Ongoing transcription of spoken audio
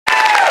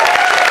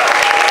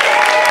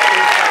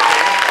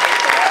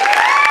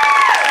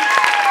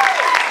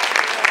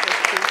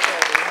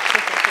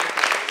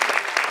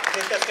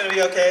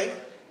everybody okay?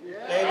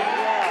 Maybe?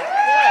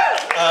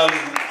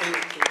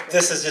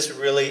 This is just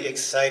really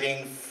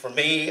exciting for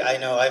me. I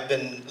know I've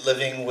been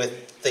living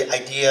with the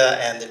idea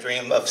and the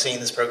dream of seeing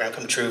this program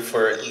come true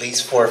for at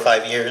least 4 or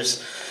 5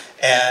 years.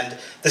 And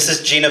this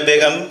is Gina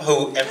Bigham,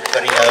 who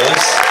everybody knows.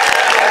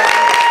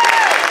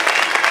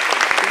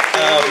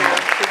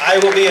 I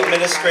will be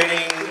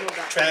administrating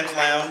Trans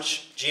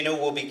Lounge. Gina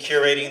will be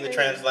curating the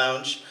Trans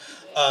Lounge.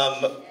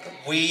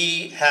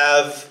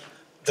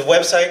 The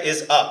website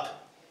is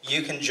up.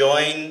 You can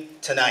join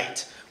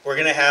tonight. We're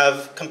going to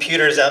have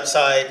computers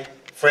outside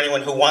for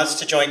anyone who wants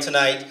to join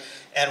tonight,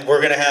 and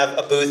we're going to have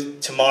a booth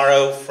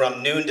tomorrow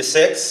from noon to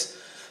 6.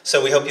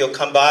 So we hope you'll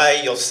come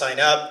by, you'll sign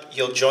up,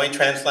 you'll join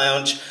Trans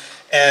Lounge.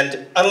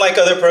 And unlike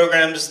other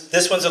programs,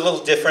 this one's a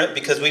little different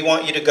because we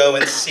want you to go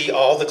and see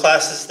all the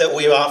classes that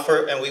we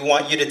offer, and we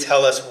want you to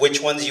tell us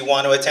which ones you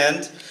want to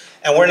attend.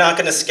 And we're not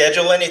going to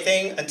schedule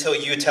anything until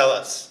you tell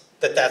us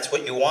that that's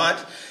what you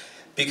want,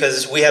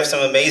 because we have some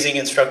amazing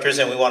instructors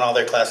and we want all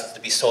their classes to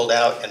be sold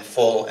out and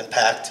full and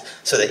packed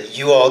so that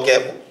you all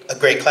get a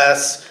great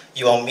class,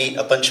 you all meet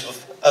a bunch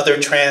of other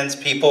trans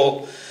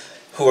people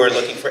who are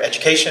looking for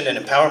education and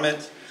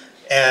empowerment,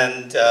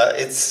 and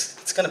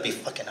it's going to be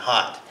fucking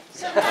hot.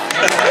 So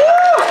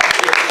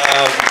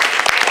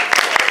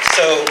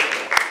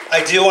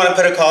I do want to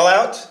put a call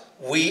out.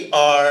 We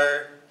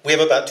have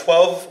about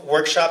 12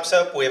 workshops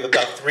up. We have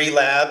about 3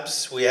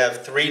 labs. We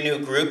have 3 new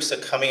groups, a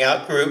coming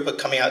out group, a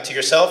coming out to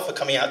yourself, a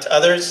coming out to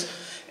others,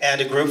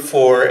 and a group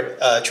for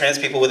trans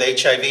people with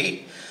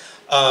HIV.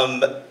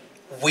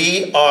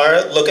 We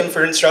are looking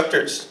for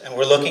instructors, and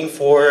we're looking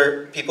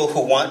for people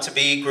who want to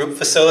be group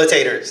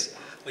facilitators.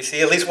 We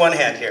see at least one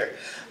hand here.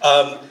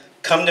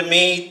 Come to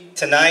me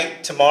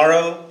tonight,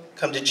 tomorrow,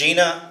 come to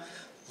Gina.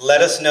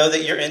 Let us know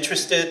that you're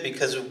interested,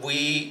 because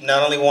we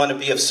not only want to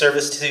be of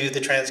service to the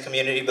trans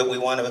community, but we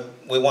want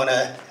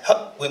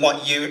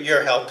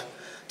your help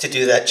to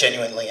do that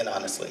genuinely and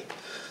honestly.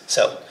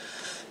 So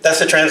that's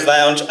the Trans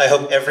Lounge. I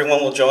hope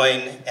everyone will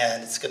join,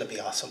 and it's going to be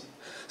awesome.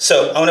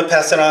 So I want to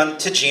pass it on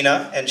to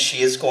Gina, and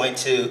she is going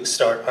to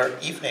start our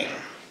evening.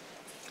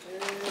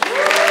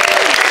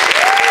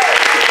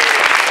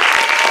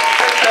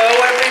 Hello,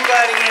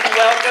 everybody, and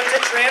welcome to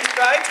Trans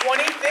Pride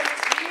 2015.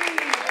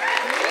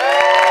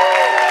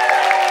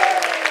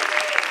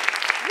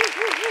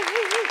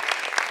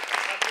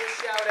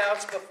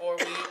 Shout-outs before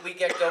we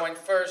get going.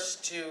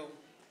 First to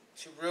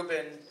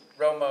Ruben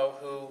Romo,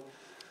 who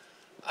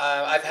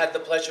I've had the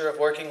pleasure of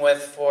working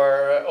with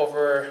for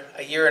over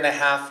a year and a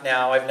half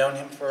now. I've known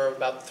him for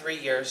about 3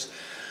 years.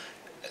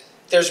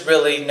 There's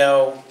really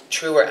no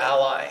truer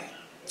ally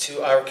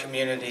to our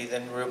community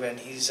than Ruben.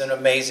 He's an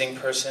amazing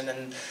person,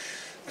 and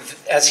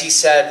as he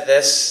said,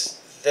 this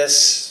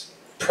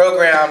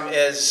program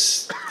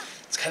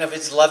it's kind of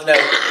his love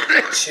note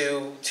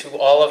to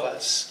all of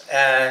us,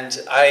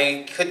 and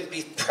I couldn't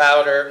be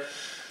prouder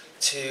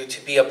to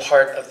be a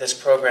part of this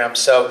program.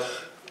 So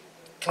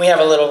can we have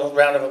a little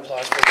round of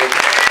applause for Ruben?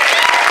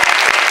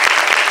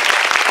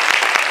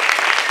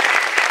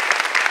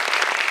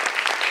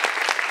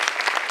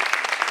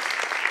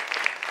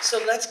 So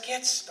let's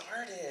get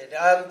started.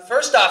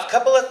 First off, a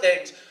couple of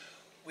things.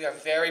 We are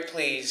very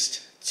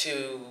pleased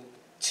to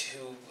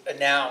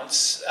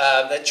announce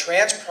that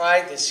Trans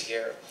Pride this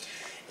year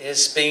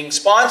is being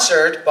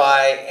sponsored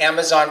by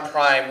Amazon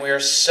Prime. We are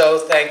so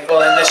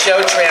thankful, and the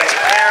show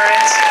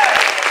Transparent.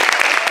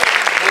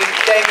 We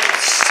thank you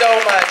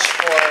so much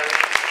for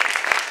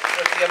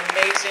the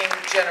amazing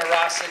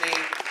generosity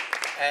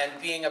and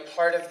being a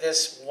part of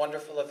this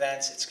wonderful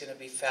event. It's going to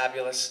be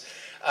fabulous.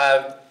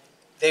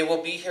 They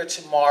will be here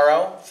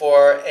tomorrow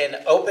for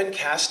an open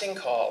casting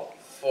call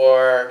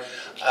for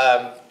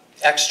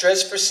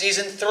extras for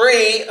season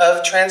 3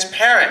 of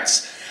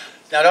Transparent.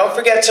 Now don't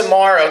forget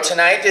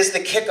tonight is the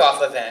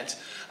kickoff event,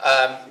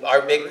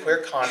 our big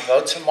queer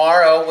convo.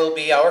 Tomorrow will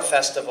be our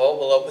festival.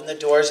 We'll open the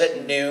doors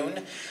at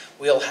noon.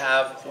 We'll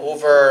have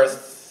over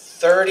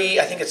 30,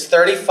 I think it's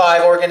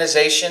 35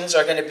 organizations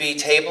are going to be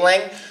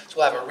tabling. So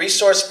we'll have a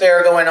resource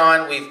fair going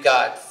on. We've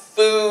got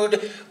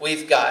food,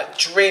 we've got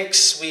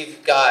drinks,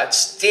 we've got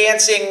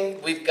dancing,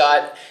 we've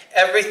got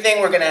everything.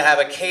 We're going to have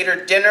a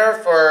catered dinner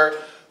for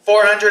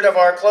 400 of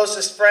our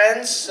closest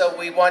friends, so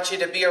we want you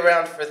to be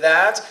around for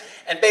that.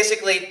 And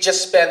basically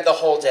just spend the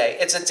whole day.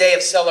 It's a day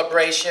of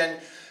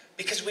celebration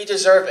because we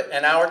deserve it,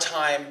 and our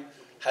time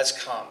has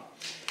come.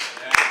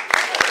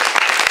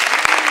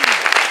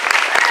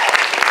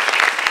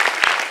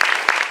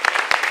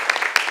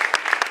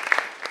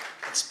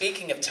 And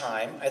speaking of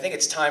time, I think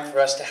it's time for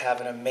us to have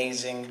an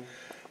amazing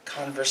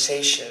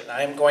conversation.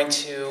 I'm going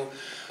to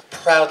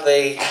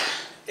proudly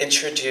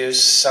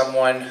introduce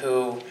someone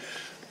who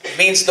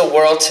means the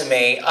world to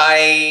me.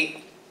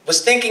 I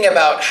was thinking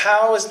about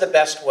how is the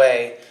best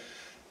way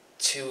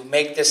to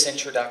make this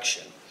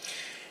introduction.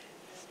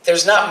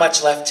 There's not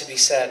much left to be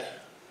said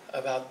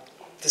about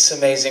this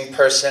amazing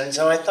person,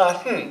 so I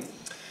thought,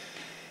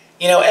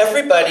 you know,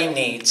 everybody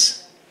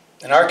needs,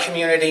 in our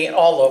community and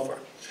all over,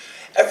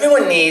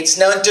 everyone needs,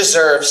 no one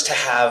deserves to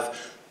have,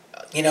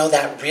 you know,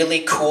 that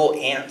really cool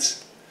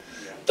aunt.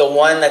 the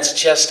one that's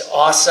just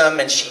awesome,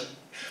 and she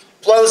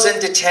blows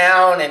into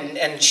town,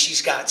 and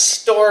she's got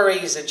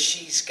stories, and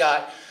she's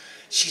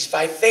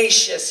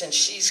vivacious, and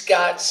she's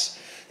got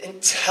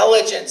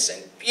intelligence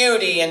and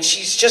beauty, and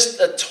she's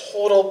just a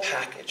total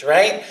package,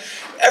 right?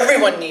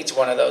 Everyone needs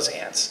one of those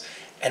aunts.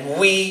 And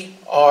we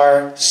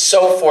are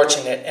so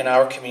fortunate in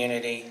our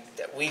community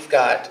that we've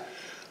got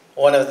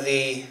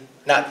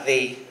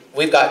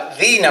we've got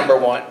the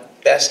 #1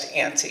 best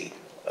auntie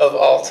of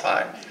all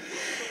time.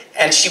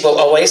 And she will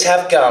always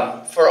have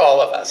gum for all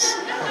of us.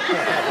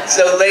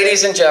 So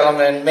ladies and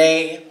gentlemen,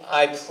 may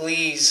I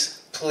please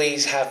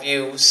have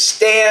you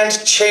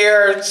stand,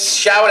 cheer,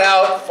 shout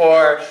out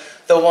for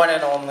the one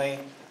and only,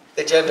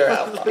 the gender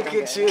outlaw,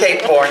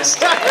 Kate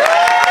Bornstein.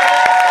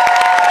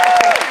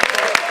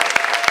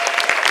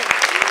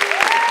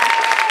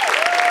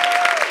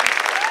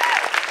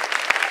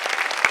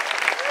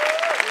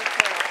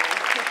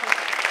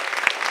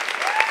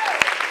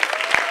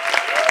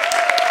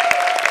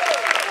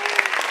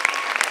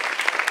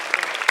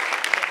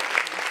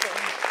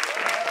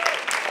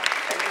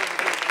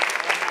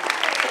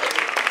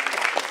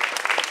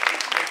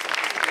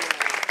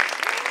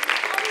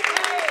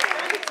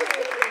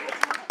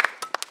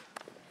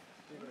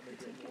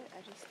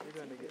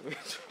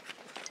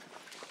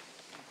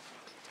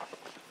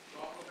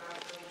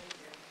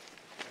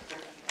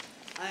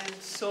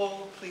 I'm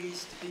so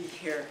pleased to be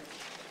here.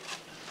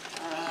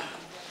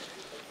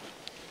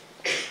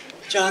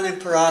 John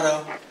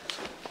Imperato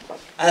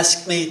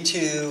asked me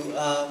to,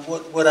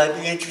 would I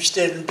be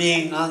interested in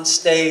being on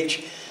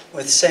stage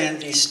with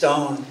Sandy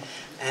Stone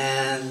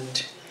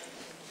and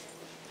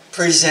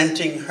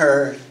presenting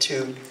her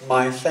to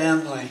my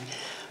family,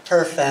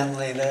 her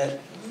family that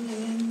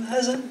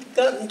hasn't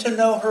gotten to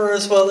know her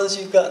as well as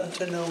you've gotten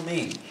to know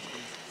me.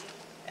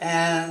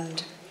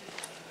 And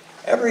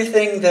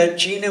everything that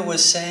Gina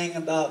was saying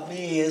about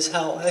me is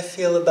how I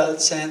feel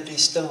about Sandy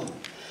Stone.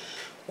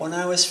 When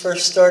I was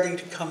first starting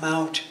to come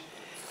out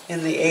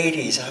in the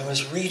 80s, I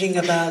was reading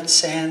about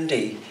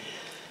Sandy,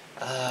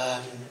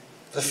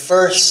 the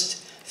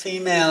first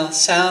female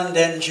sound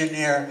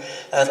engineer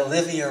at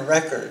Olivia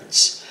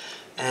Records.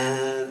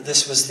 And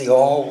this was the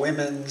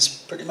all-women's,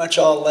 pretty much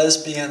all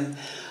lesbian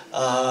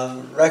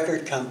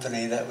record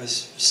company that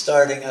was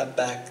starting up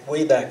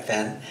way back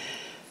then.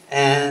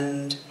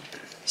 And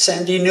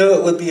Sandy knew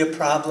it would be a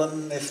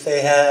problem if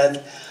they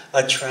had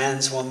a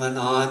trans woman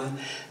on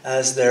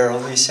as their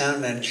only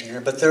sound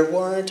engineer, but there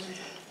weren't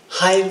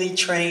highly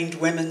trained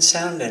women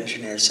sound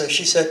engineers. So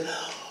she said,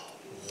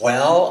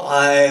 well,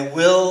 I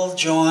will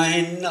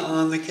join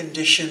on the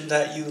condition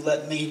that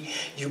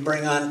you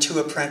bring on 2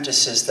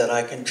 apprentices that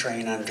I can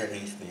train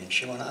underneath me. And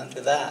she went on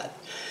to that.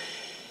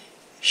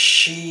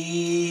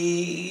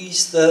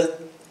 She's the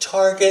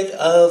target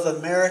of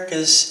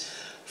America's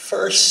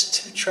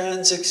first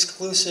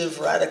trans-exclusive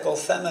radical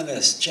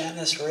feminist,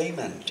 Janice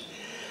Raymond,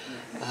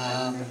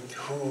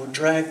 who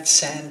dragged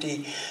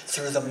Sandy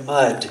through the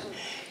mud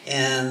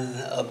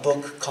in a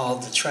book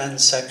called The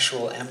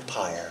Transsexual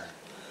Empire.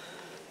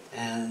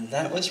 And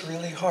that was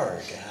really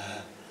hard.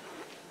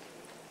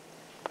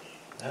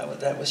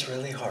 That was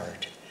really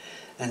hard.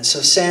 And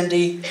so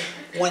Sandy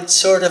went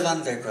sort of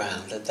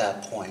underground at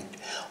that point,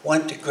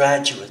 went to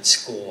graduate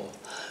school,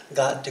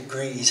 got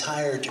degrees,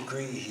 higher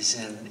degrees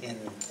in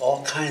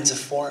all kinds of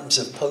forms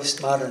of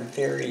postmodern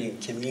theory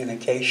and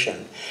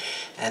communication.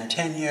 And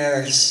 10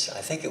 years,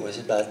 I think it was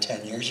about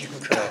 10 years, you can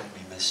correct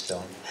me, Ms.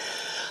 Stone,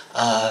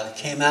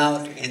 came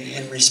out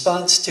in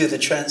response to The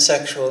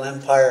Transsexual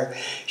Empire.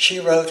 She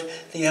wrote,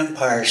 The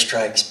Empire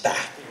Strikes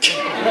Back.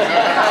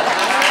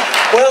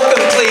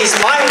 Welcome, please,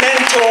 my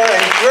mentor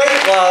and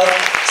great love,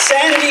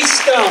 Sandy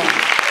Stone.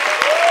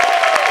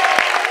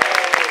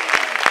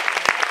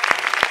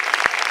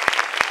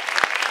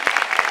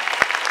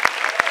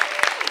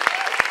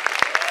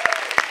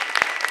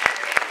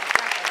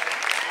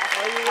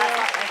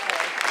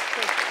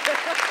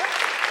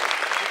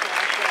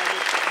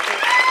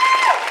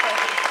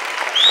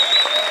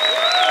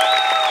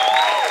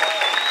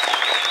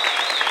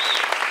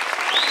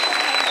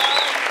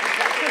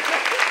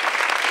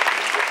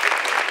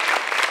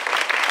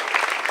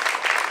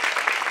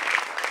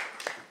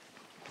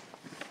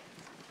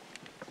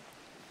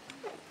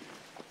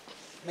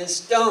 Ms.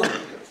 Stone,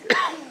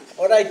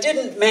 what I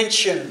didn't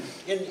mention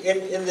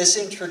in this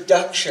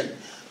introduction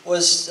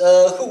was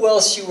who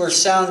else you were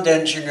sound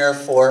engineer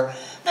for,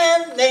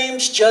 and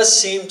names just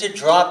seemed to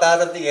drop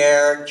out of the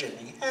air.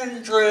 Jimi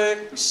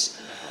Hendrix,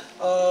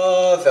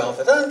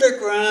 Velvet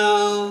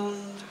Underground,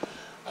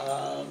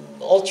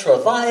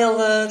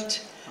 Ultraviolet.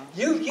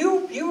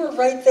 You were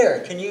right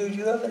there. Do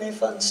you have any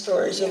fun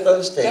stories of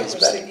those days? That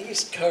was the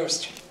East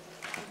Coast.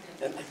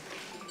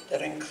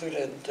 That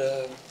included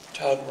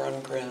Todd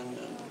Rundgren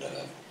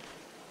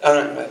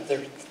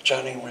and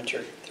Johnny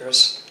Winter. There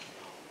was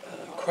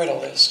quite a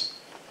list.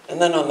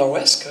 And then on the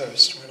West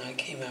Coast, when I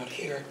came out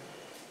here,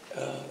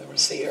 there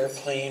was the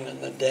Airplane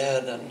and the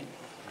Dead and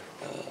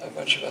a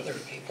bunch of other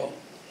people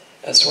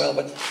as well.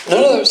 But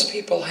none of those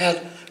people had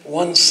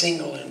one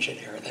single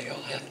engineer. They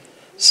all had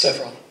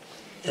several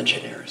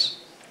engineers.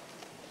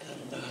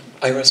 And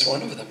I was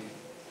one of them.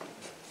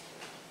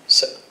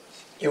 So,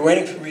 you're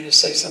waiting for me to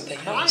say something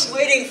else? I'm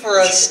waiting for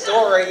a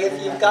story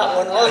if you've got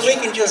one, or we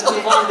can just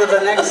move on to the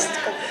next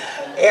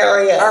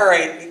area. All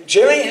right,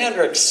 Jimi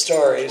Hendrix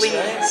stories, Please.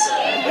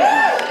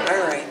 right?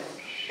 All right.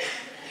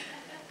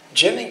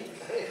 Jimmy,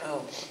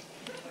 oh.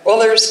 Well,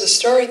 there's the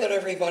story that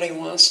everybody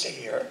wants to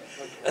hear,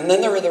 and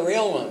then there are the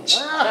real ones.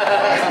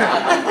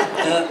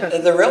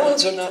 The real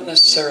ones are not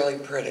necessarily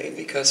pretty,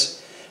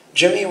 because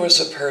Jimmy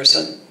was a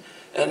person,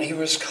 and he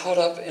was caught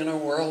up in a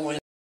whirlwind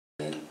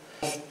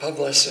of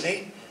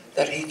publicity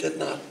that he did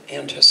not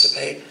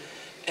anticipate.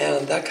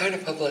 And that kind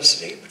of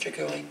publicity,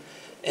 particularly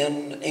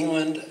in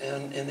England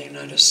and in the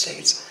United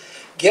States,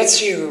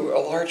 gets you a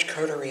large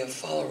coterie of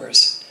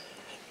followers.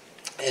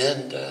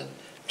 And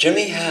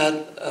Jimmy had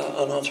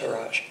an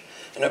entourage.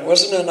 And it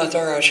wasn't an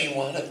entourage he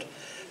wanted,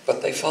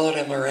 but they followed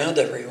him around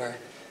everywhere.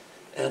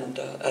 And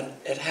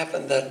it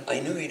happened that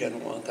I knew he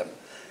didn't want them.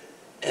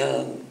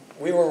 And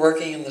we were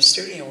working in the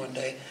studio one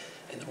day,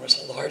 and there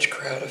was a large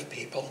crowd of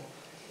people,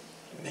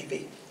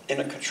 maybe in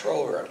a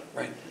control room,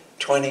 right?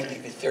 20,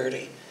 maybe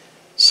 30.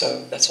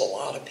 So that's a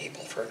lot of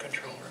people for a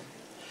control room,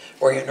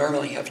 where you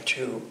normally have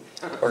 2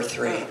 or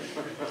 3.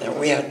 And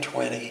we had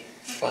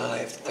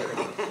 25,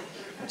 30,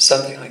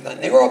 something like that.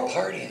 And they were all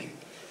partying.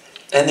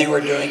 And they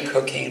were doing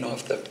cocaine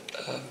off the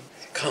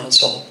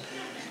console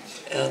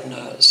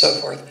and so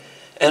forth.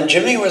 And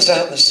Jimmy was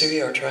out in the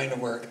studio trying to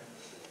work.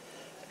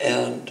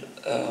 And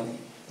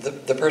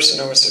the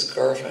person who was his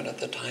girlfriend at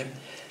the time,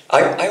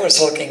 I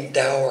was looking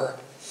dour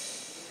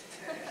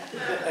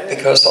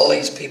because all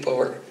these people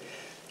were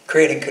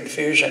creating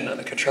confusion in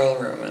the control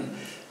room, and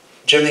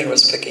Jimmy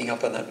was picking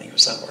up on that, and he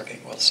was not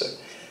working well. So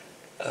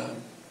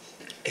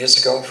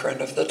his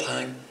girlfriend of the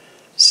time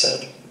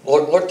said,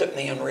 looked at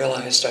me and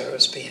realized I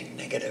was being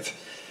negative,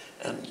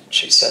 and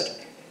she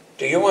said,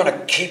 "Do you want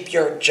to keep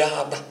your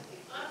job?"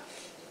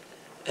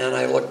 And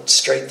I looked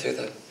straight through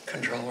the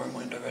control room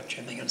window at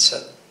Jimmy and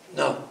said,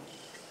 "No."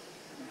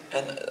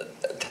 And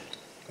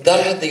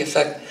that had the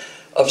effect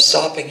of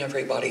stopping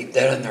everybody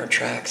dead in their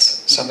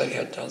tracks. Somebody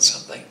had done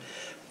something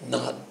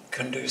not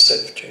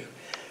conducive to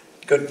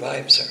good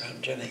vibes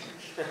around Jimmy.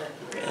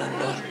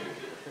 And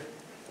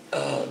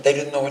they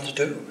didn't know what to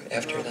do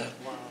after that.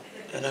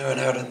 And I went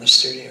out in the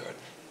studio.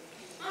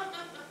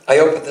 I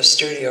opened the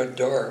studio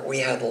door. We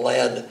had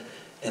lead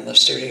in the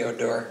studio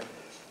door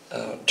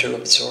to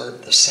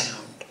absorb the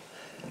sound.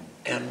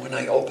 And when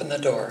I opened the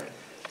door,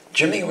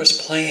 Jimmy was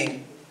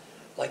playing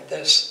like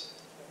this,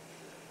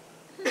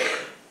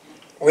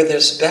 with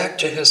his back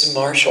to his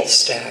Marshall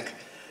stack,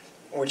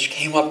 which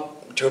came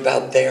up to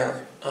about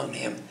there on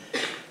him.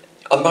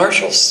 A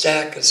Marshall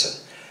stack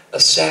is a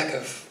stack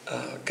of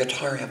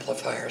guitar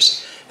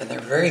amplifiers, and they're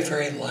very,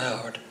 very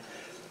loud.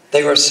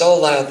 They were so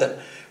loud that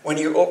when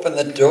you opened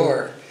the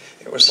door,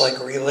 it was like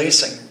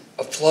releasing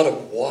a flood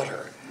of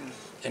water,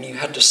 and you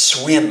had to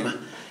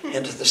swim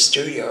into the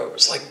studio. It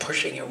was like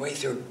pushing your way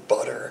through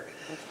butter.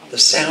 The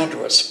sound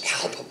was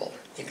palpable.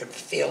 You could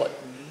feel it.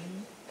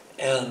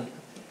 And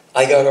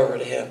I got over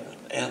to him,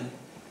 and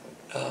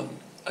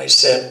I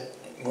said,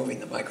 moving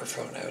the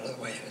microphone out of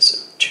the way, I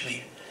said,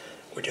 "Jimmy,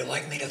 would you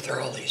like me to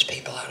throw all these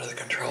people out of the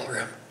control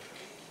room?"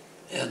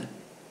 And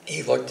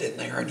he looked in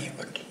there, and he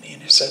looked at me,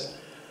 and he said,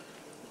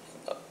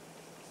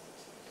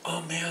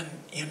 "Oh man,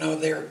 you know,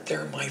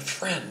 they're my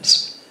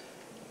friends."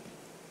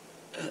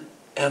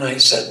 And I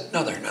said,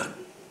 "No, they're not."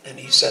 And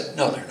he said,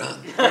 "No, they're not."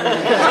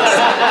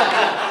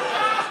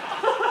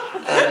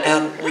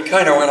 and we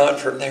kind of went on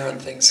from there,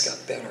 and things got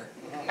better.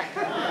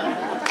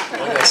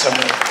 I got some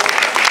more.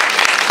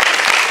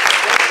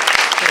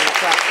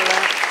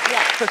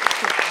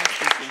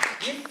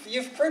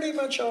 You've pretty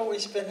much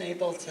always been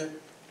able to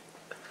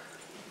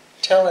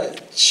tell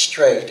it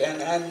straight,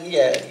 and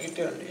yeah, you're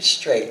doing it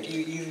straight.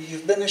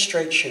 You've been a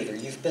straight shooter.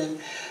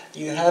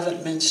 You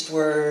haven't minced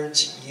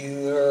words.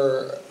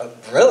 You're a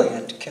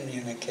brilliant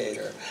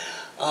communicator.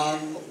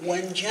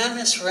 When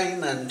Janice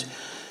Raymond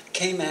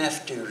came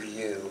after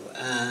you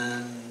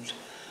and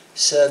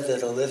said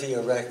that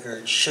Olivia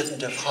Records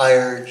shouldn't have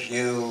hired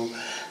you,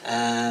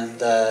 and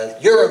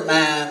you're a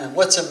man, and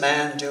what's a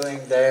man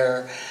doing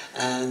there?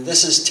 And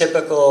this is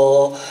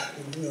typical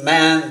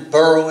man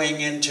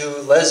burrowing into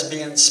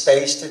lesbian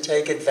space to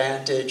take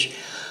advantage.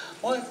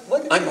 What?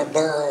 I'm a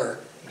burrower.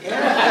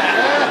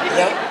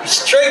 Yeah.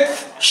 Straight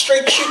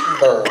shooting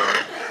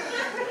burrower.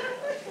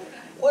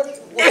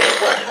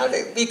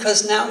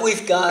 Because now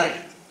we've got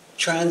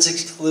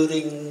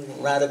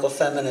trans-excluding radical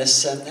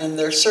feminists, and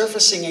they're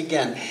surfacing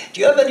again. Do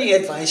you have any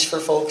advice for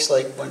folks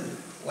like when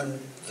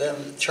the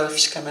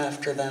TERFs come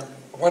after them?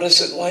 What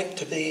is it like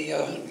to be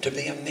a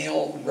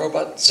male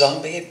robot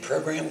zombie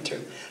programmed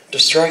to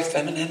destroy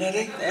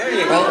femininity? There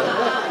you go.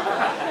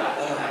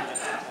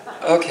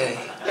 Okay.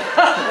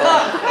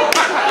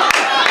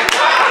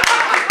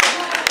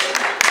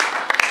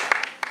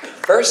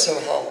 First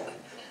of all,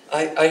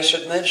 I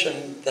should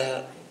mention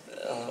that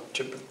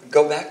to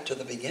go back to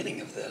the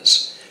beginning of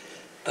this,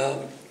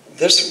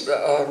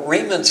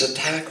 Raymond's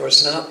attack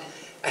was not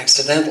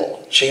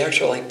accidental. She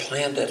actually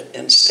planned it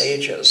in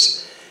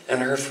stages.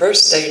 And her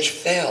first stage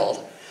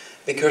failed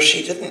because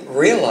she didn't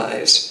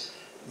realize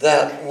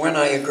that when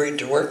I agreed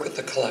to work with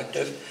the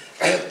collective,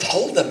 I had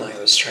told them I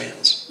was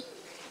trans.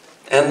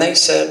 And they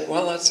said,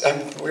 well,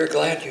 we're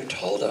glad you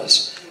told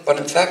us, but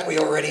in fact we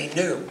already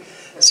knew.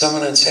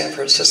 Someone in San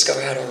Francisco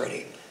had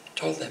already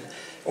told them.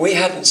 We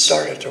hadn't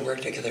started to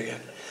work together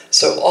yet.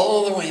 So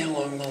all the way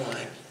along the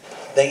line,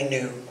 they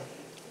knew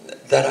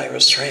that I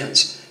was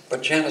trans,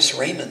 but Janice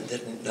Raymond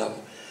didn't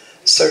know.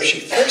 So she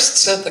first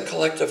sent the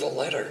collective a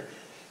letter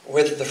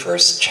with the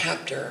first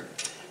chapter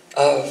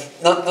of,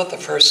 not the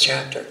first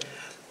chapter,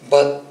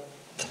 but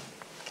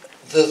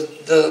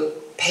the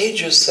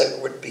pages that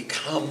would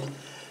become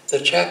the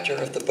chapter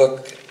of the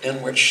book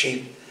in which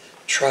she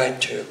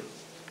tried to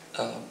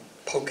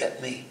poke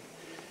at me.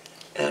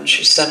 And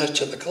she sent it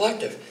to the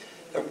collective.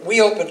 We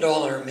opened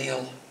all our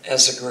mail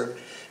as a group,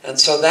 and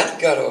so that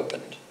got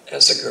opened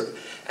as a group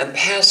and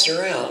passed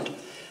around,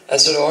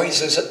 as it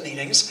always is at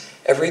meetings.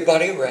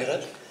 Everybody read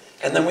it,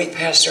 and then we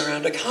passed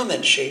around a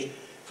comment sheet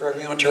for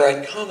everyone to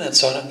write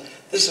comments on it.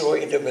 This is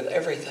what you did with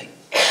everything.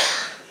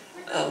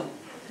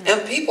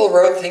 And people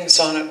wrote things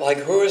on it like,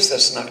 who is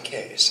this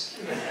nutcase?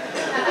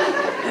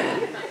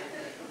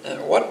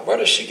 What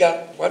has she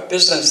got, what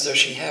business does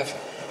she have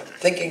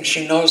thinking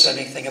she knows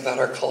anything about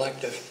our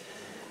collective?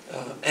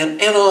 And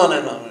on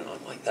and on and on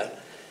like that.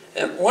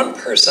 And one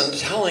person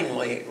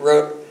tellingly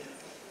wrote,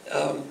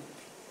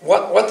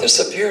 what this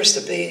appears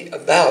to be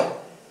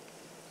about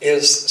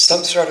is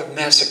some sort of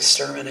mass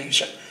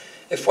extermination.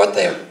 If what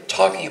they're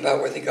talking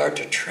about with regard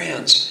to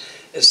trans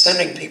is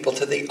sending people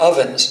to the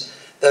ovens,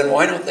 then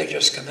why don't they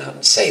just come out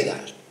and say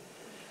that?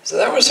 So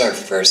that was our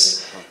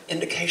first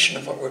indication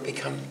of what would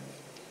become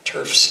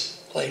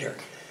TERFs later.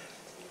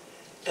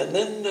 And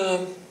then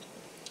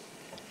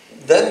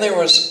there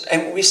was,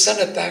 and we sent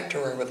it back to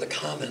her with the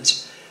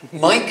comments.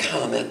 My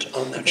comment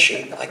on that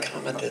sheet, I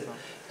commented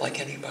like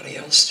anybody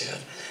else did.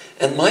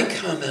 And my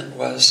comment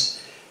was,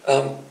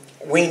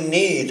 we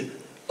need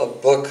a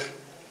book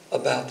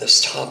about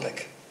this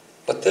topic,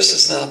 but this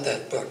is not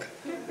that book,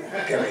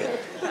 period.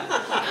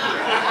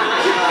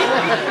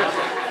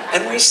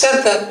 And we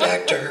sent that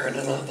back to her in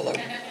an envelope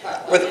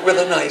with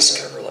a nice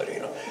cover letter, you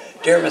know.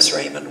 Dear Miss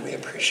Raymond, we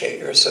appreciate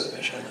your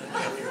submission.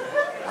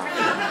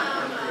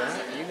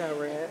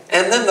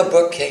 And then the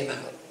book came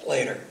out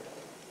later.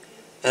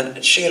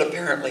 And she had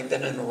apparently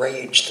been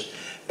enraged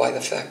by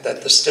the fact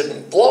that this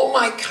didn't blow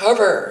my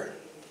cover.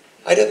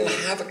 I didn't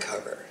have a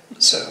cover,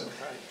 so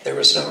there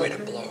was no way to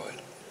blow it.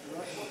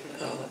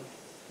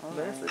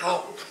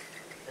 How?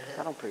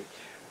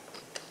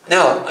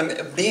 Now, I'm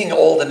being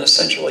old and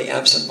essentially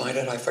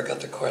absent-minded, I forgot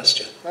the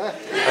question.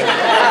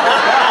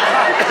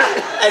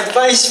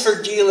 Advice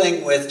for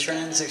dealing with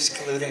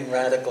trans-excluding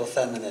radical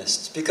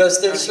feminists,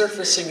 because they're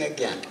surfacing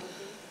again.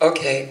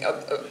 Okay,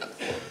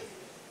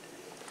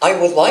 I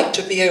would like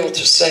to be able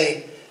to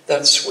say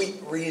that sweet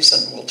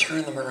reason will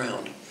turn them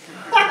around.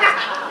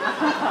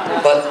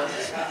 But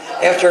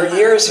after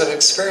years of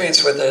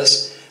experience with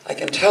this, I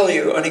can tell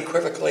you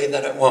unequivocally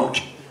that it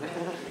won't.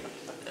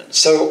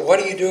 So what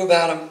do you do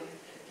about them?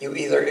 You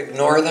either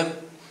ignore them,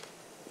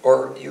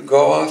 or you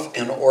go off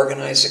and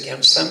organize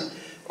against them,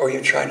 or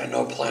you try to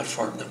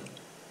no-platform them.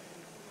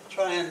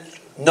 Try and...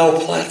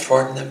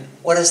 No-platform them.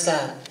 What is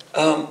that?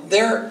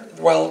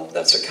 Well,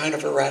 that's a kind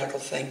of a radical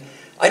thing.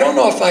 I don't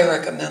know if I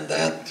recommend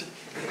that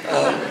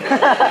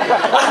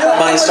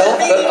myself,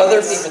 but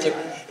other people do.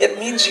 It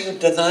means you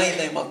deny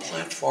them a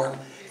platform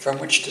from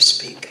which to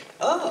speak.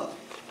 Oh.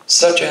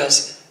 Such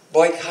as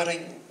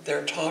boycotting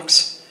their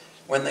talks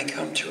when they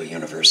come to a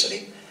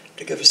university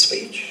to give a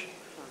speech.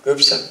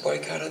 Groups have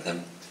boycotted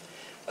them.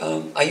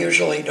 I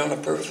usually don't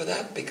approve of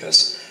that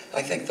because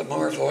I think the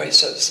more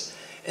voices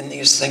in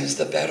these things,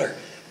 the better.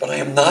 But I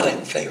am not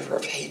in favor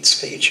of hate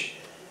speech.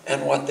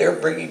 And what they're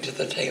bringing to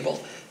the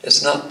table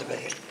is not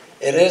debate.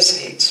 It is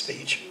hate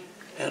speech.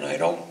 And I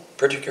don't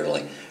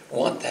particularly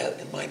want that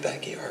in my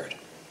backyard.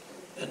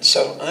 And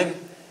so I'm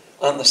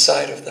on the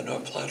side of the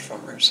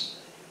no-platformers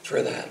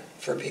for that,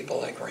 for people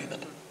like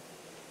Raymond.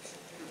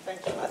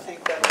 Thank you. I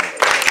think that...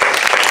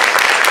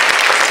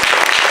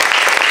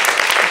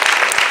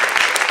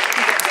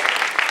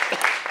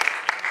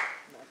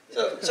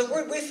 So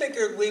we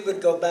figured we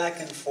would go back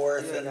and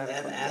forth and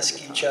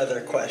ask each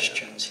other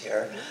questions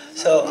here.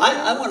 So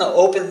I want to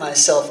open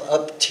myself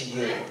up to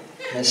you,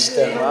 Ms.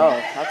 Stone. Wow,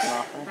 that's an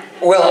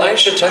offer. Well, I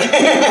should tell you,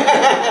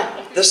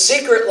 The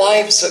Secret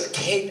Lives of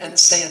Kate and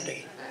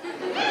Sandy,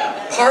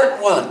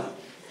 Part 1.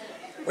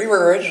 We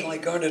were originally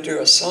going to do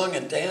a song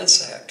and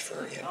dance act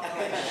for you.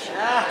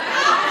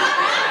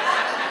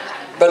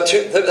 But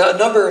a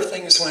number of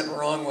things went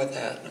wrong with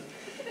that.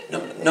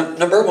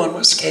 Number one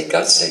was Kate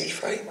got stage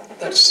fright.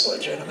 That's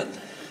legitimate.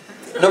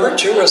 Number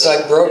two was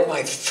I broke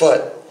my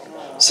foot,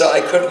 so I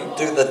couldn't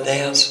do the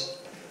dance.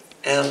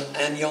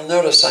 And you'll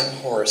notice I'm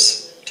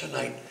hoarse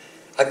tonight.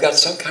 I've got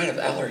some kind of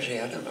allergy,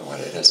 I don't know what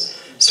it is,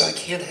 so I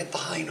can't hit the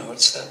high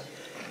notes that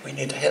we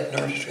need to hit in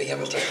order to be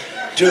able to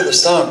do the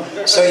song.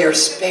 So you're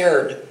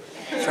spared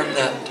from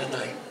that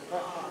tonight.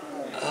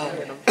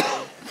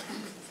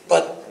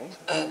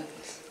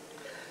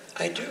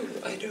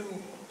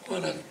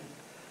 want to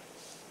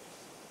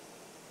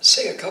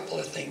say a couple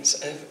of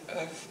things.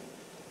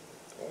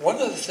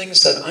 One of the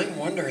things that I'm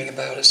wondering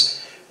about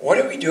is,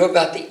 what do we do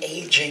about the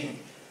aging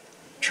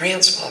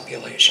trans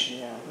population?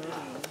 Yeah.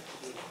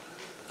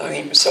 I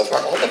mean, so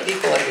far, all the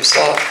people you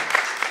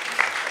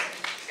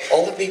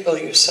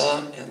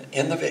saw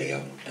in the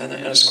video, and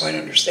it's quite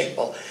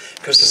understandable,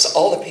 because it's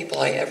all the people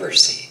I ever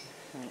see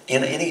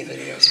in any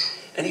videos,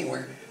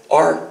 anywhere,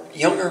 are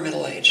young or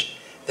middle-aged.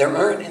 There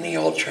aren't any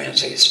old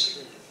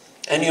transies.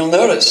 And you'll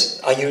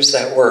notice, I use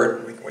that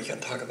word, we can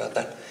talk about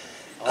that.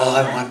 Oh,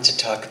 I want to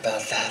talk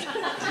about that.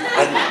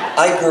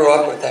 I grew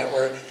up with that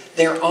word.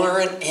 There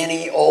aren't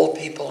any old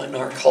people in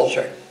our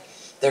culture.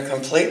 They're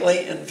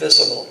completely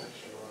invisible,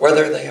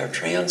 whether they are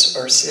trans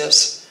or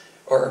cis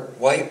or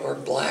white or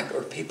black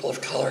or people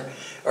of color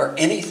or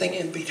anything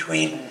in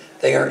between.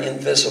 They are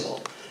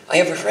invisible. I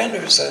have a friend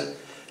who's an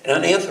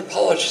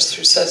anthropologist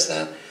who says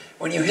that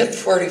when you hit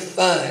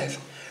 45,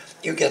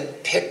 you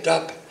get picked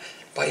up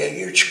by a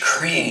huge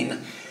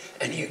crane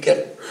and you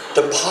get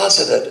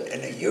deposited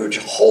in a huge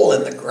hole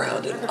in the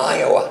ground in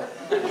Iowa.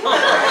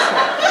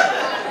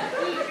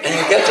 And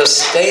you get to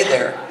stay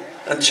there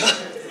until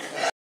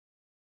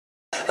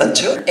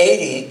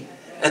 80,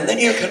 and then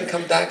you can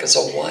come back as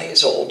a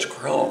wise old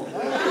crone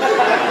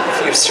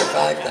if you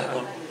survive that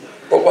one.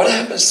 But what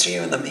happens to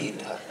you in the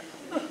meantime?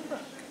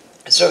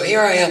 So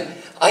here I am.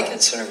 I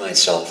consider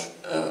myself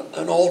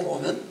an old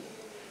woman,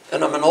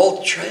 and I'm an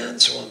old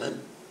trans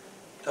woman,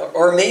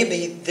 or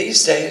maybe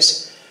these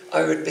days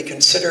I would be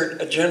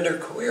considered a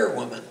genderqueer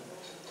woman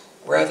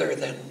rather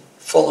than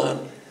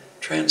full-on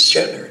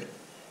transgendered.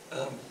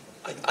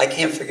 I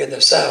can't figure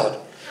this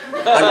out.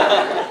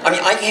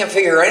 I can't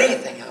figure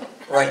anything out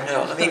right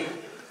now. I mean,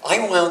 I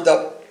wound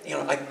up, you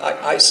know,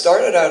 I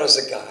started out as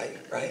a guy,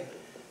 right?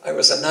 I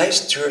was a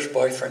nice Jewish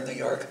boy from New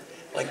York,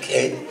 like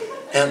Kate,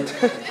 and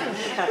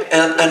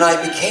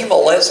I became a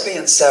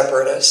lesbian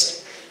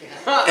separatist,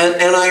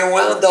 and I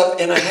wound up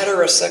in a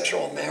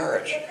heterosexual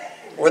marriage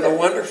with a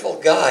wonderful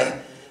guy,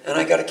 and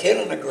I got a kid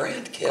and a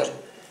grandkid.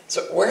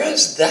 So where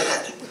is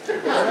that?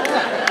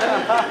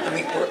 I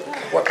mean,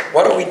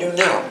 what do we do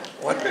now?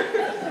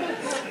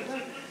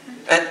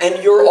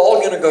 And you're all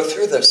going to go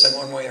through this in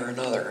one way or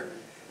another,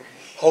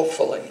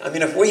 hopefully. I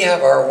mean, if we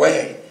have our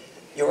way,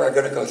 you are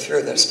going to go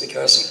through this,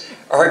 because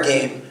our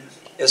game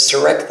is to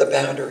wreck the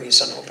boundaries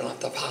and open up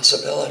the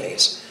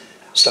possibilities.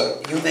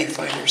 So you may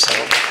find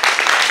yourself...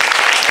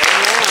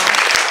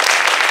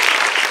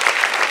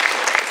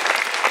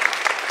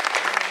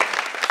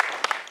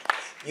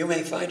 You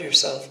may find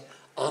yourself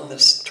on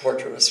this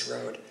tortuous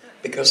road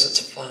because it's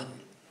fun.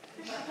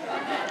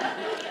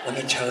 Let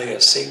me tell you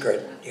a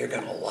secret, you're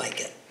going to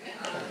like it.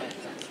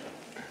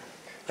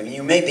 I mean,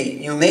 you may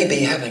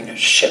be having a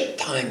shit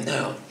time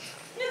now,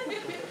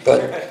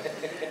 but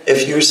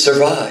if you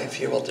survive,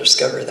 you will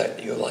discover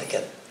that you like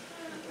it.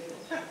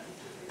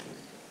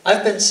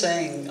 I've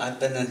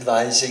been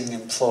advising,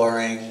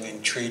 imploring,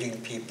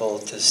 entreating people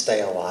to stay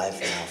alive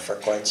now for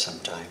quite some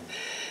time.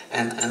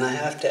 And I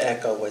have to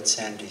echo what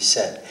Sandy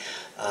said.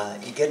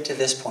 You get to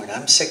this point,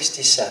 I'm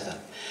 67,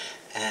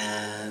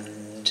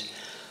 and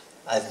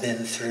I've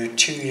been through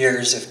 2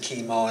 years of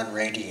chemo and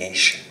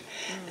radiation,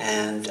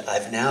 and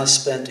I've now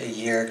spent a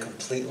year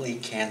completely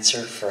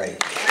cancer-free.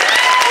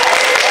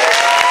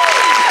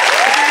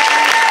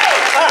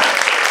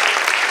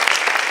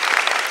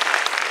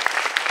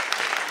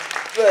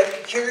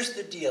 But here's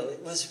the deal,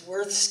 it was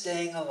worth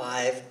staying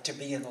alive to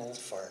be an old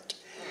fart.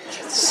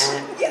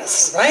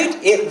 Yes, right?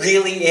 It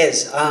really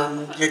is.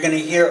 You're going to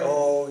hear,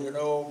 oh, you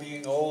know,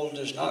 being old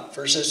is not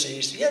for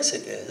sissies. Yes,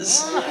 it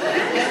is. You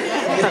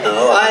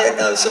know, I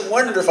know some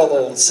wonderful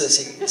old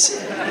sissies. Just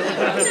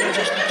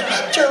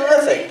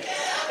terrific.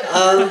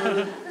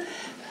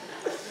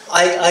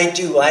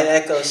 I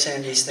echo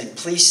Sandy's thing.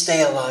 Please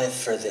stay alive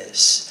for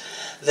this.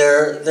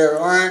 There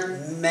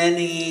aren't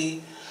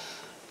many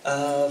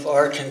of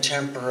our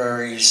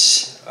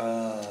contemporaries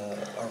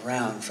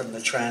around from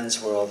the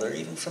trans world, or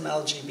even from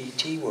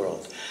LGBT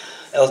world,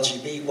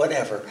 LGBT,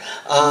 whatever,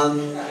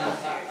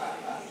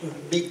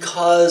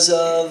 because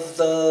of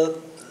the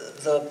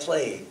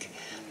plague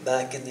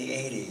back in the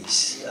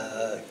 80s,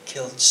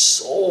 killed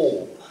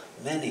so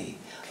many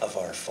of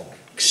our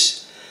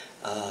folks.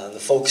 The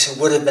folks who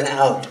would have been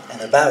out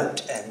and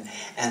about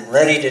and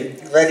ready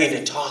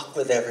to talk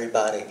with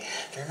everybody.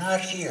 They're not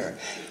here.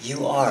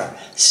 You are.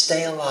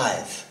 Stay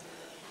alive.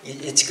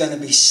 It's going to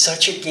be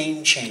such a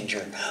game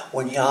changer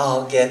when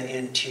y'all get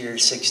into your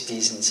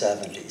 60s and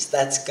 70s.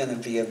 That's going to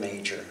be a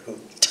major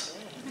hoot.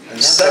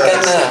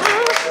 Second that.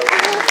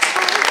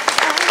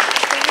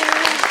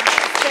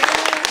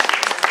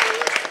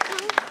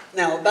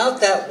 Now,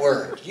 about that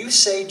word, you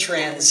say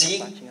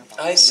transy.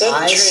 I said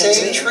I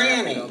say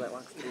tranny.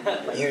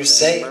 tranny. You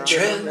say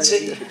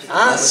transy.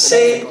 I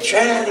say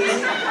tranny.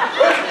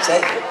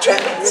 Say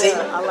transy.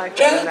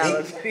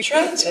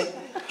 Transy.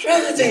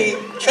 Transy.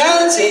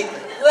 Transy.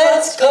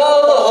 Let's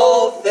call the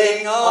whole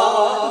thing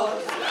off.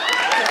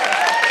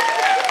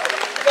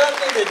 You got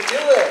me to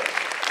do it.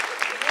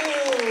 You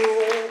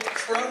old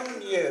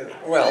crone, you.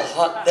 Well,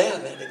 hot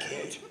damn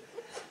indicate?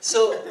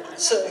 So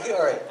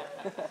all right.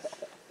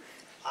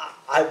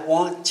 I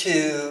want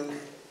to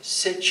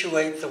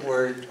situate the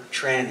word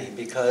tranny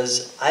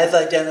because I've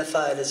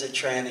identified as a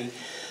tranny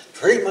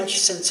pretty much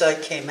since I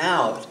came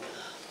out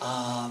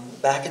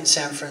back in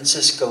San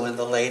Francisco in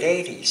the late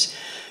 80s.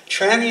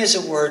 Tranny as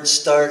a word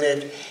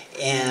started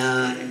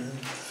in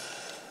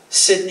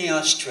Sydney,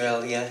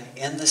 Australia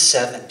in the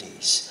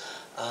 70s.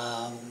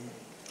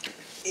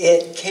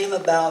 It came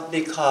about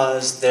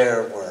because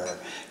there were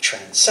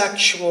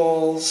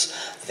transsexuals,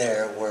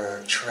 there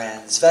were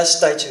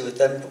transvestites who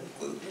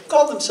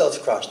called themselves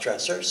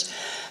cross-dressers,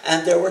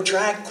 and there were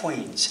drag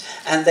queens.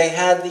 And they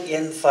had the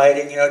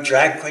infighting,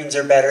 drag queens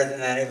are better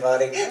than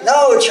anybody.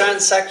 No,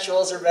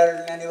 transsexuals are better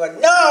than anybody.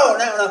 No,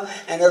 no, no.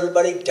 And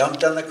everybody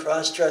dumped on the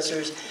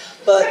cross-dressers.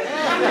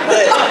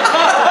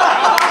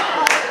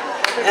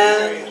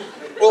 And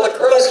Will the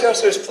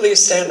cross-dressers please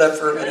stand up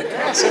for a minute?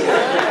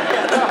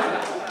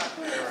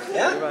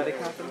 yeah?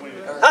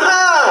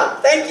 Aha!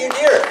 Thank you,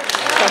 dear.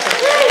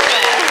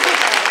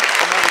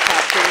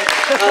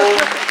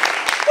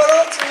 But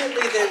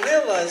ultimately they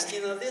realized,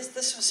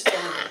 this was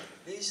family.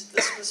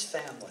 This was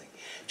family.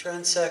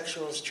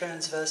 Transsexuals,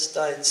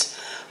 transvestites,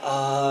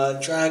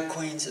 drag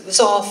queens, it was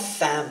all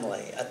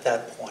family at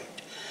that point.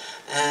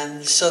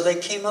 And so they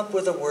came up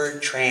with the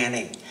word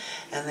tranny.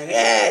 And they,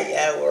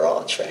 yeah, we're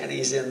all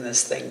trannies in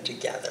this thing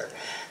together.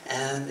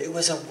 And it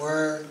was a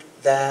word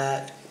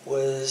that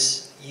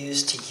was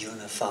used to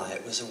unify.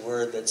 It was a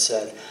word that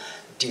said,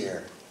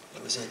 dear.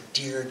 It was a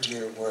dear,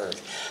 dear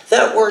word.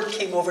 That word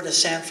came over to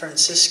San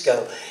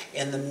Francisco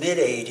in the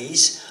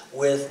mid-'80s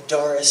with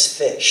Doris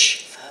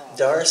Fish.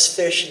 Doris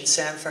Fish in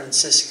San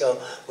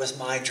Francisco was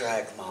my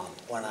drag mom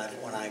when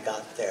I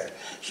got there.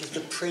 She was the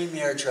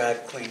premier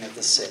drag queen of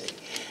the city.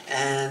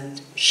 And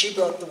she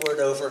brought the word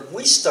over, and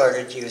we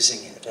started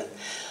using it. And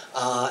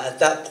at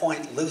that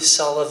point, Lou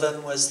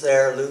Sullivan was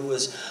there. Lou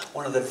was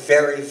one of the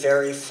very,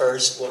 very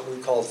first, what we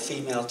called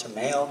female to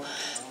male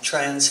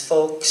trans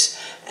folks,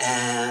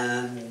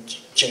 and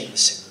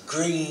Jameson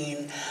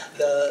Green,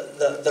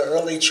 the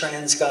early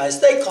trans guys,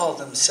 they called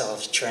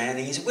themselves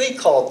trannies. We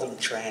called them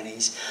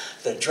trannies.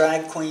 The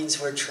drag queens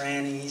were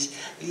trannies.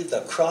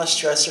 The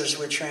cross-dressers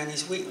were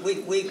trannies.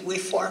 We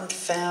formed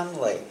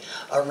family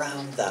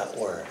around that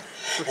word.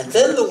 And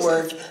then the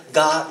word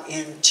got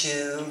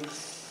into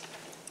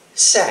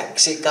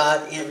sex. It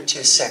got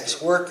into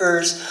sex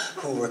workers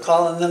who were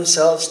calling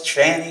themselves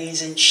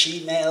trannies and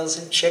she-males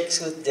and chicks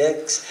with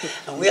dicks.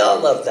 And we all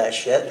loved that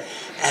shit.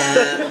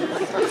 And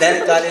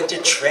then it got into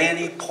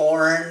tranny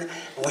porn.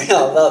 We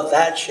all loved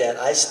that shit.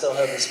 I still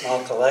have a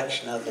small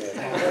collection of it.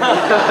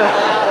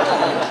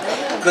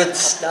 Good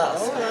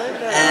stuff.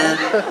 And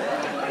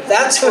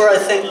that's where I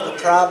think the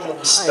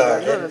problem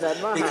started.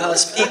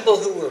 Because people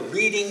who were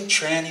reading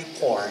tranny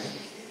porn,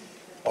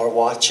 or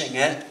watching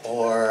it,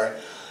 or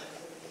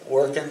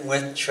working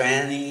with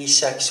tranny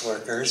sex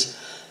workers,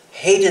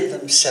 hated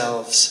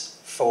themselves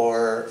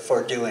for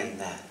doing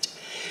that.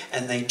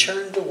 And they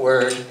turned the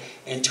word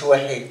into a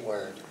hate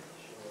word.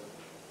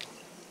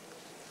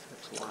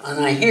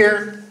 And I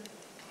hear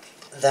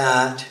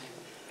that,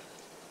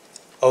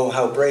 oh,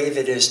 how brave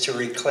it is to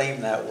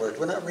reclaim that word.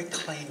 We're not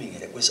reclaiming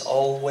it. It was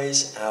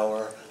always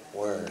our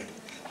word.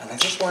 And I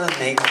just want to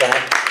make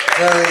that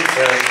very,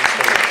 very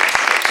clear.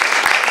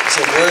 It's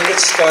a word that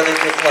started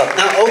with love.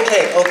 Now,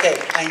 okay,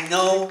 I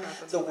know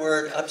the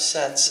word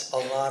upsets a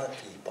lot of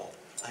people.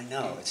 I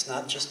know, it's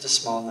not just a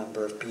small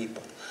number of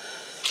people.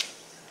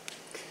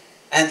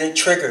 And it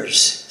triggers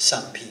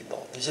some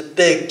people. There's a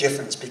big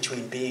difference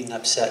between being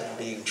upset and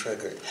being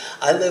triggered.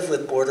 I live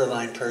with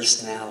borderline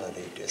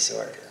personality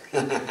disorder.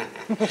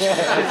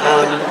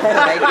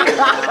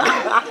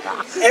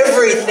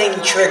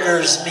 Everything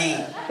triggers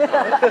me.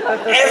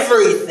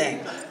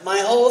 Everything. My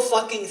whole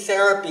fucking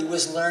therapy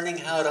was learning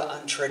how to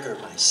untrigger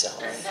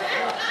myself.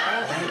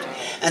 Right?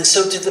 And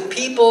so to the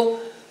people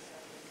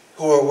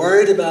who are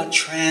worried about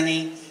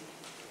tranny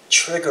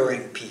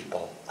triggering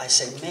people, I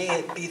say, may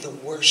it be the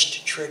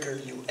worst trigger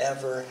you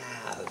ever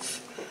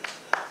have.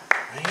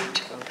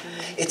 Right?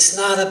 It's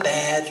not a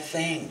bad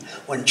thing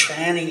when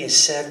tranny is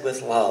said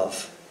with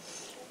love.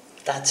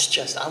 That's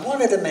just, I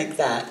wanted to make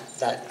that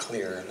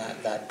clear,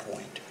 that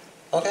point.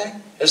 Okay?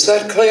 Is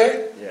that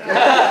clear? Yeah.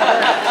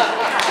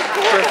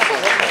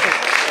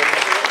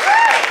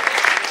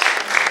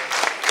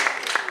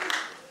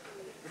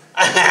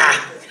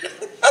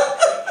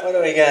 What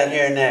do we got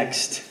here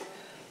next?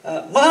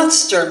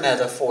 Monster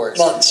metaphors.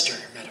 Monster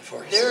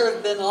metaphors. There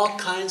have been all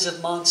kinds of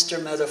monster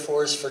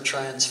metaphors for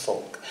trans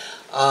folk.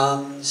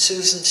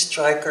 Susan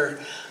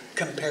Stryker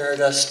compared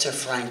us to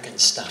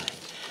Frankenstein.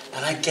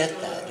 And I get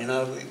that,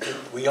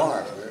 we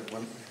are.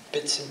 We're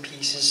bits and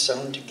pieces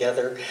sewn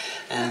together,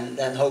 and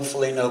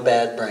hopefully no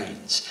bad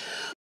brains.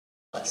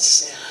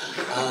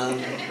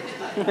 And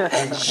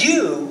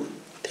you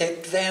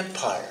picked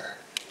vampire.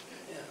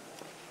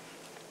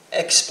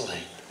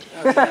 Explain.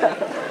 Okay.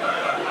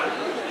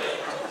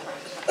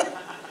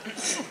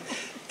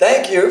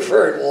 Thank you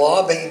for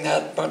lobbing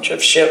that bunch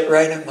of shit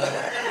right in my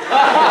lap.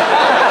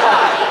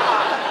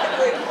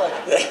 Great pleasure.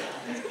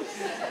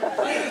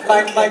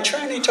 my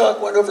tranny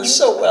talk went over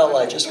so well,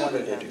 I just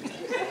wanted to do that.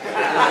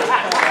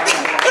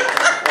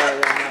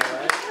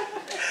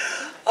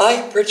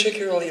 I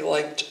particularly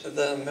liked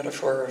the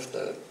metaphor of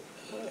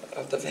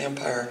the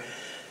vampire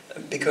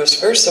because,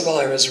 first of all,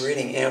 I was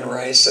reading Anne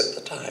Rice at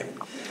the time,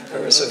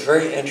 who was a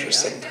very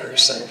interesting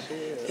person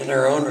in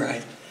her own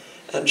right.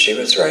 And she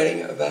was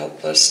writing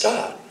about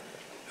Lestat,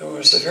 who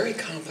was a very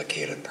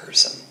complicated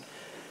person.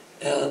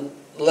 And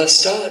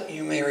Lestat,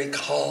 you may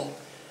recall,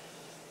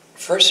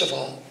 first of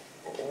all,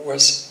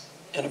 was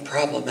in a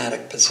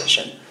problematic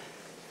position.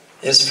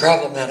 His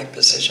problematic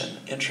position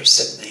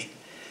interested me.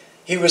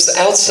 He was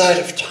outside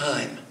of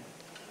time,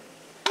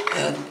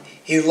 and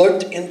he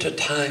looked into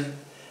time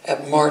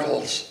at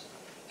mortals,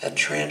 at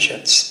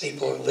transients,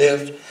 people who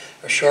lived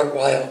a short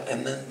while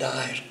and then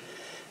died.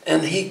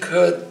 And he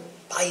could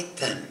bite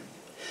them,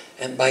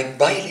 and by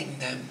biting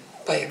them,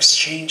 by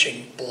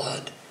exchanging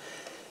blood,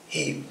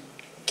 he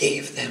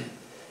gave them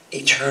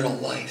eternal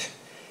life.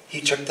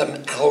 He took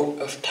them out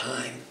of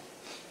time.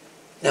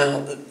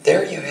 Now,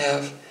 there you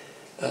have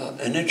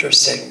an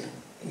interesting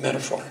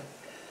metaphor.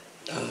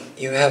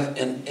 You have,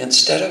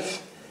 instead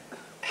of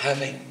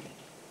having,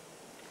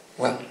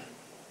 well,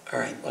 all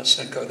right, let's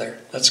not go there.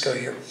 Let's go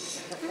here.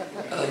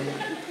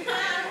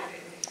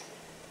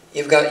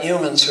 You've got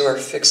humans who are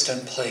fixed in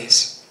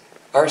place.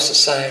 Our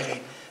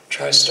society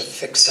tries to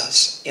fix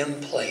us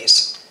in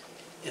place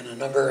in a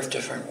number of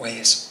different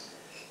ways.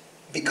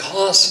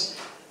 Because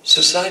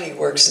society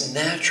works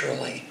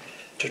naturally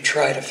to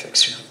try to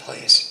fix you in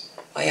place.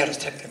 I had a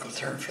technical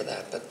term for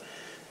that, but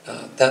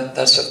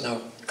that's of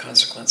no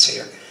consequence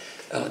here.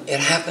 It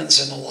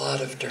happens in a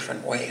lot of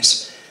different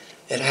ways.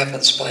 It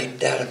happens by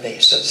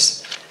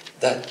databases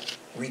that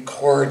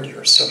record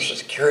your social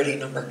security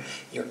number,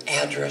 your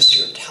address,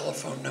 your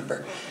telephone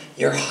number,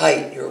 your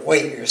height, your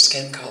weight, your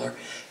skin color,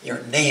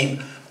 your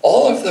name.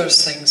 All of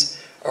those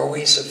things are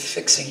ways of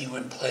fixing you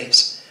in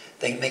place.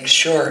 They make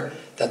sure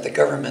that the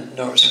government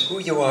knows who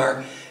you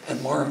are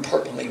and, more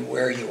importantly,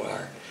 where you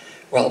are.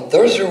 Well,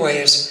 those are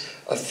ways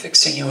of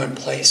fixing you in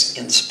place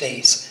in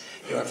space.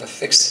 You have a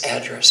fixed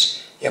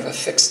address. You have a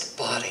fixed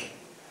body.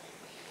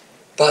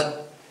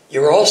 But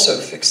you're also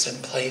fixed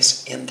in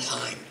place in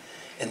time,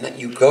 in that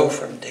you go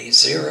from day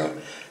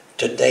 0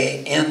 to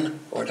day N,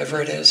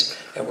 whatever it is,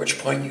 at which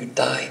point you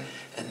die,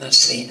 and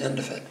that's the end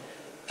of it.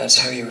 That's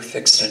how you're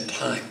fixed in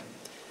time.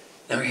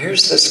 Now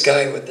here's this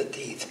guy with the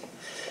teeth.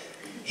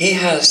 He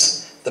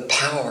has the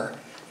power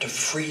to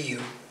free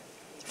you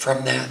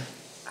from that,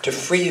 to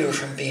free you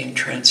from being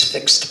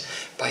transfixed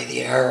by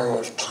the arrow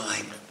of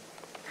time,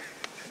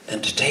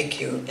 and to take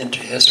you into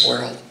his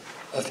world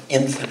of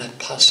infinite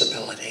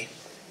possibility,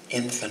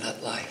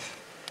 infinite life.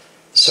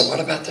 So what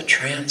about the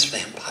trans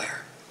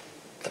vampire?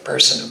 The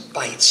person who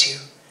bites you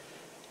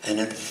and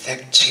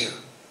infects you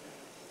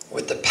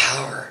with the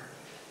power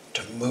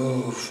to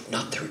move,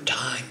 not through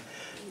time,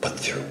 but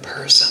through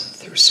person,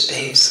 through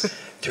space,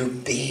 through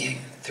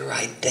being, through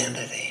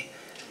identity,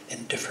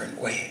 in different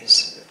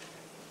ways.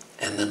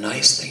 And the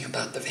nice thing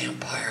about the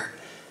vampire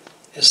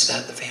is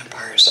that the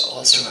vampire is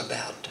also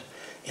about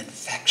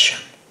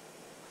infection.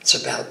 It's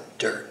about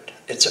dirt.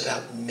 It's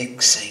about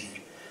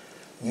mixing.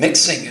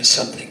 Mixing is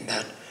something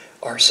that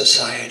our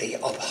society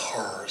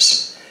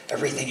abhors.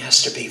 Everything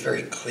has to be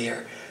very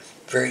clear,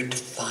 very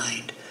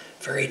defined,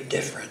 very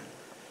different.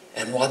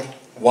 And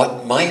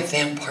what my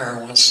vampire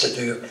wants to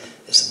do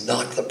is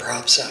knock the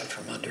props out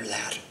from under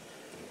that,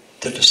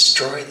 to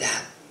destroy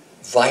that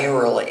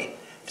virally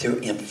through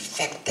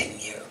infecting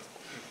you,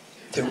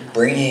 through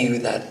bringing you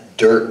that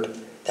dirt,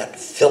 that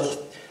filth,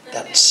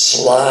 that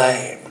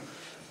slime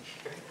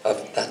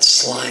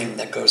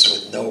that goes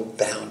with no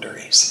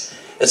boundaries.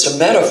 It's a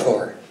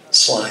metaphor,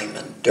 slime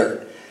and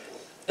dirt.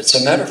 It's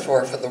a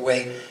metaphor for the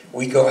way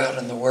we go out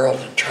in the world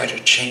and try to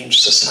change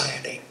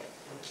society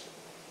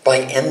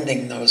by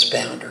ending those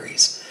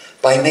boundaries,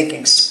 by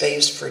making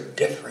space for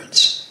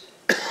difference,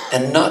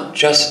 and not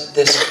just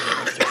this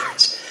kind of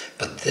difference,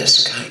 but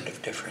this kind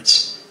of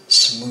difference,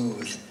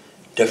 smooth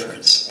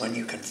difference, when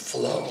you can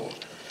flow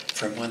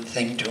from one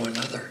thing to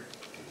another,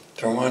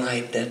 from one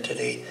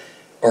identity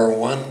or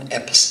one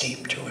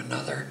episteme to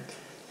another,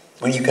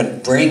 when you can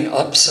bring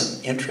up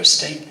some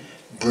interesting,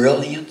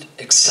 brilliant,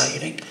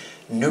 exciting,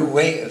 new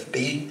way of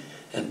being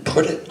and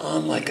put it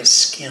on like a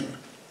skin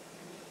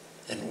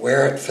and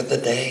wear it for the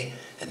day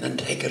and then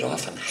take it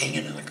off and hang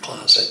it in a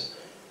closet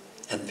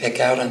and pick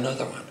out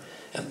another one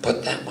and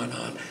put that one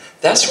on.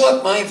 That's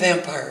what my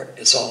vampire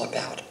is all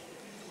about.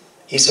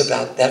 He's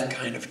about that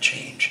kind of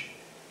change.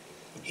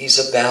 He's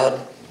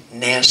about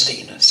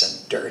nastiness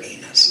and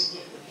dirtiness.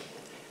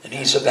 And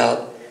he's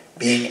about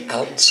being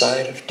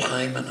outside of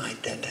time and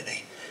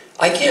identity.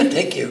 I can't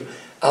take you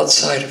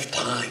outside of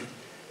time,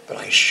 but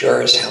I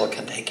sure as hell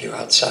can take you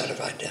outside of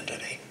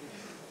identity.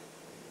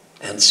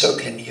 And so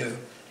can you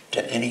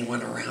to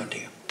anyone around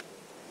you.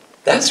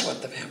 That's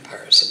what the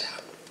vampire is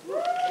about.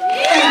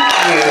 Thank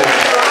you.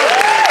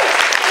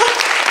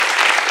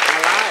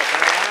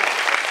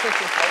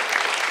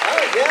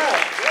 Oh, yeah.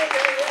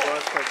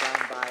 Of course,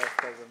 I'm biased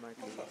because of my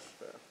teeth.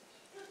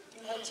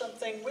 You had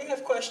something, we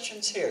have questions.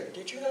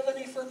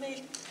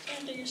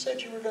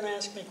 said you were going to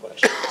ask me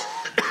questions.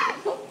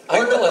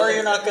 I will Or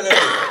you're not going to do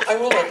it. I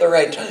will at the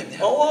right time, yeah.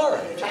 Oh, all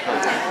right.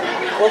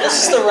 Well,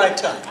 this is the right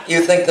time.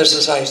 You think this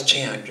is iced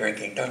tea I'm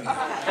drinking, don't you?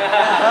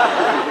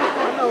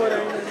 I know it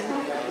ain't.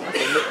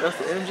 That's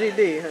the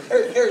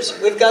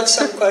MGD. We've got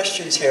some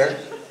questions here.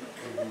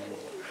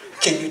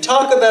 Can you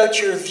talk about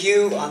your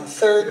view on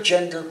third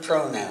gender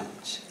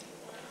pronouns?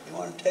 You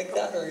want to take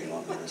that, or you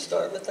want me to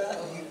start with that?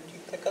 You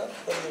pick up.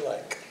 What do you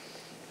like?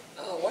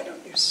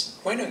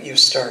 Why don't you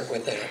start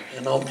with that,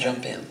 and I'll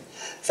jump in.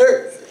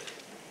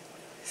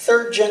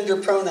 Third gender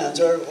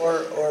pronouns,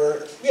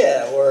 or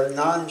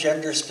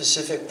non-gender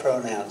specific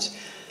pronouns,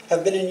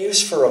 have been in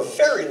use for a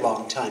very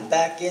long time.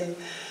 Back in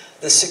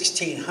the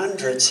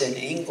 1600s in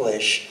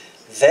English,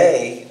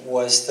 they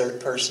was third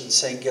person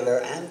singular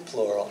and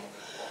plural.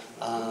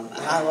 And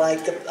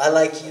I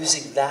like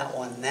using that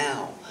one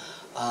now.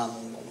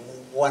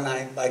 When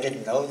I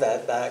didn't know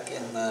that back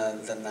in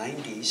the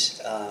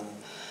 90s,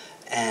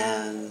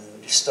 and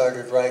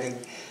started writing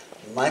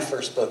my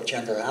first book,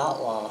 Gender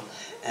Outlaw,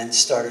 and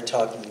started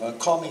talking about,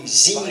 call me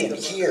Z and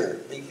here,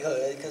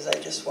 because I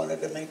just wanted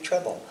to make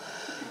trouble.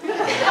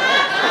 Really.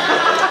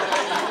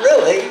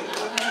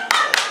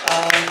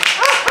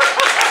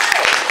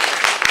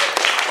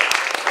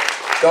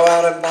 Go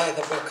out and buy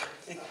the book.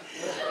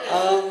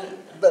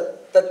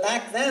 But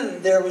back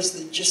then, there was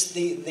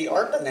the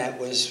ARPANET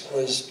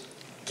was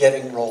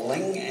getting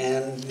rolling,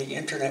 and the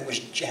internet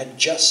had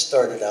just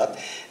started up,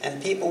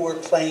 and people were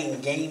playing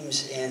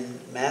games in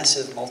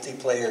massive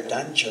multiplayer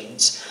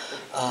dungeons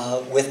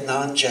with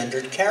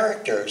non-gendered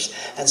characters,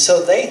 and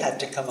so they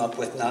had to come up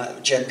with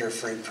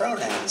gender-free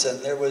pronouns.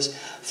 And there was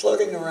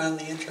floating around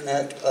the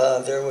internet,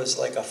 there was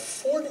like a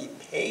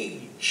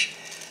 40-page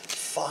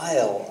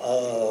file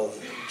of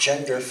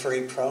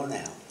gender-free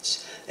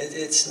pronouns.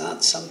 It's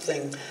not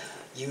something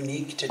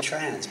unique to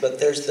trans, but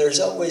there's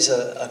always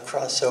a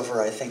crossover,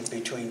 I think,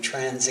 between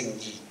trans and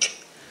geek.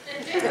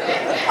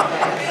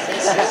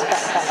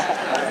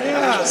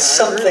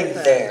 Something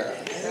there.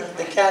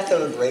 The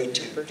cathode ray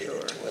tube did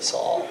it to us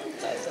all, I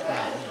think.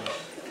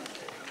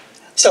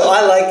 So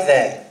I like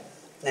they.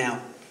 Now,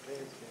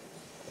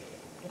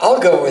 I'll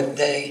go with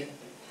they.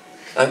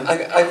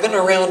 I've been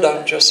around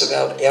on just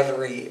about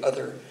every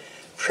other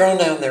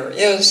pronoun there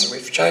is.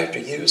 We've tried to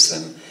use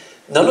them.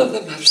 None of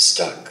them have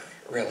stuck,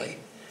 really.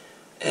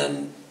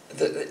 And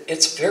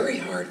it's very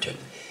hard to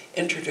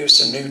introduce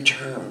a new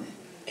term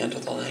into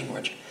the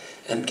language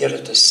and get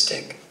it to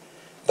stick.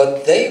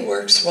 But they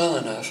works well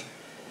enough,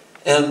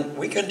 and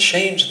we can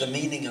change the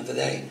meaning of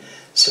they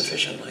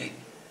sufficiently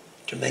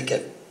to make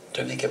it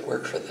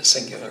work for the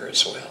singular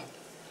as well.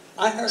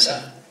 I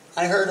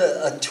heard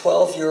a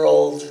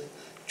 12-year-old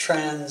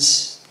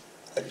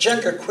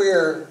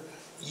genderqueer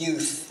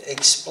youth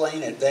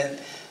explain it. That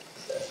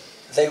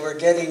they were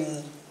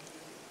getting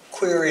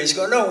queries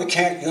going, no, we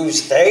can't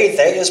use they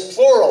is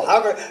plural.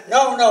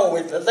 No,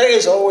 they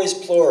is always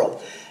plural.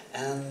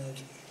 And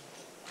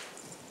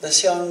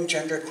this young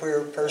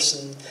genderqueer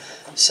person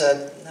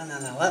said, no,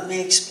 let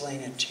me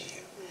explain it to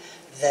you.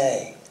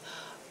 They,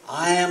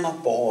 I am a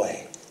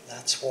boy,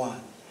 that's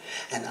one.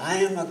 And I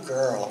am a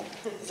girl,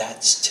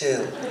 that's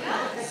two.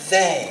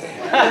 They.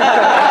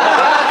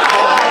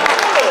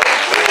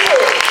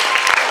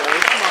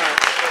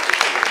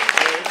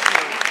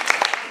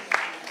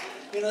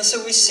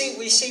 So we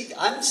see,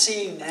 I'm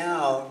seeing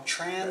now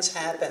trans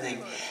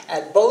happening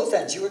at both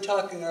ends. You were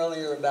talking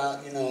earlier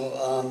about,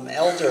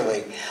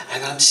 elderly,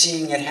 and I'm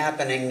seeing it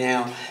happening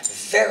now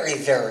very,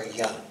 very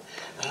young.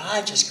 And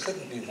I just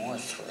couldn't be more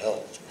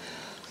thrilled.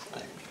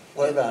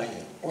 What about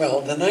you?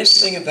 Well, the nice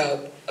thing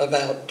about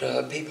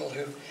people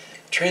who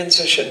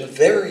transition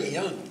very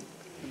young,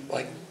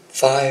 like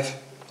 5,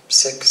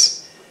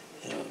 6,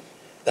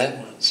 that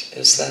ones,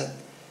 is that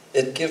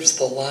it gives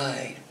the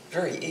lie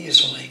very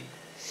easily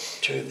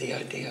to the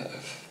idea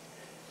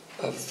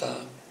of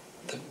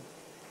the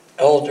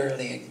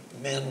elderly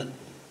men,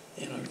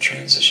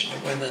 transition to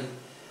women,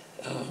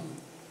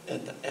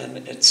 and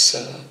it's.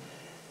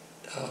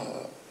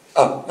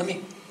 Let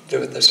me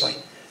do it this way.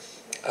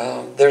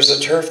 There's a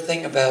turf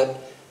thing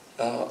about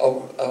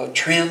a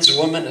trans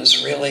woman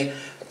is really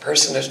a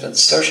person who's been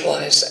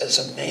socialized as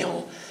a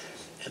male,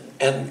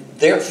 and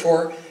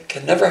therefore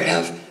can never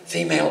have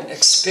female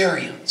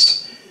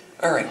experience.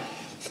 All right.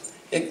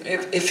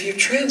 If you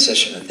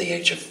transition at the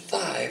age of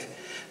 5,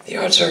 the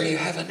odds are you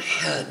haven't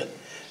had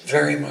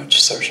very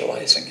much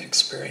socializing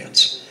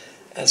experience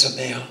as a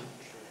male.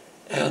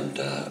 And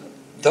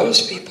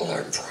those people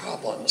are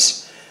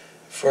problems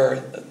for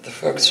the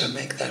folks who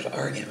make that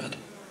argument.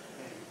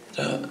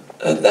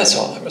 That's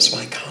all. That was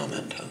my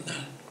comment on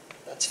that.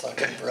 That's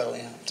fucking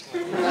brilliant.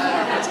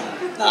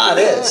 No,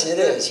 it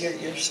is.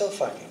 You're so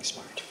fucking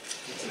smart.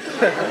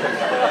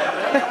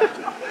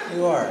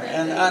 You are.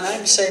 And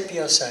I'm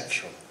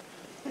sapiosexual.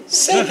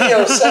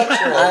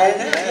 Sapiosexual. I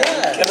know,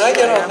 yeah. Can I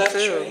get on that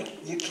train?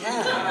 You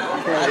can.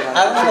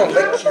 I want to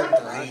lick your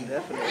brain.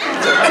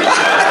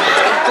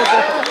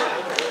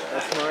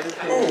 As smart as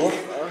hell. Ooh.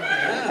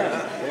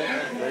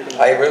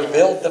 I will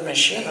build the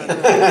machine.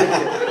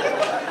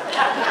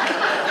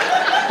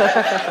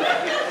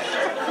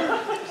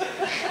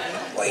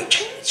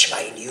 Wait, it's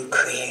my new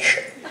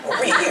creation.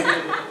 Over here.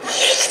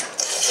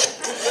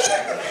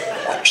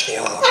 Watch the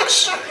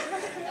ox.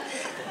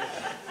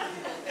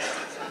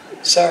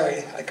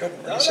 Sorry, I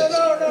couldn't resist.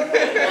 No.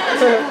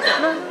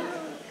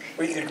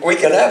 We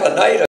could have a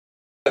night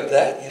of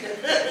that.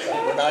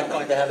 We're not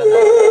going to have a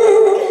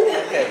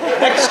night. Okay,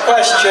 next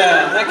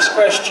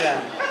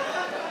question.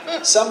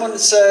 Someone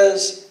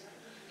says,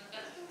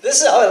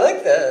 I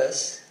like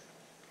this.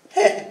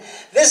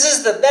 This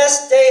is the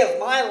best day of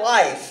my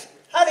life.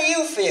 How do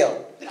you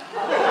feel? Hey,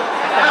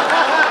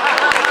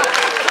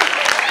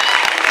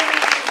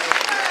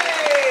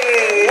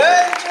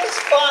 just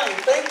fine.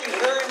 Thank you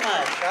very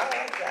much. I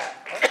like that.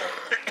 Okay.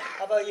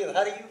 How about you?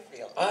 How do you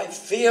feel? I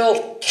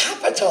feel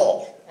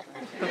capital.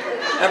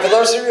 And for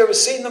those of you who have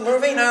seen the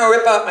movie, now I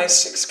whip out my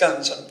 6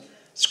 guns and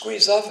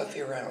squeeze off a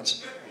few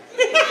rounds.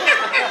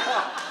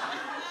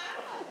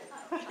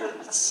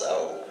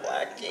 So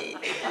wacky.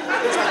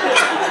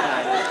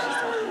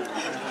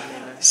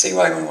 See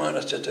why we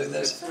wanted to do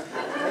this?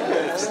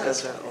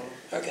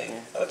 Okay.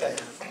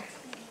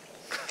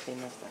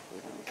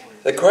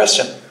 The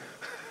question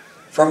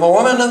from a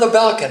woman in the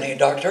balcony,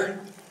 Doctor.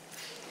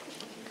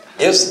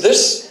 Is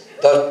this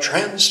the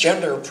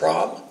transgender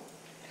prom?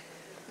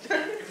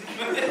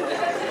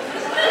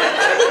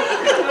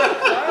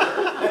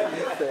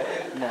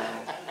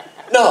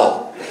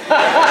 No.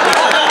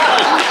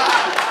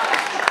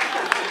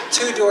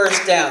 2 doors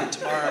down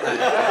tomorrow night.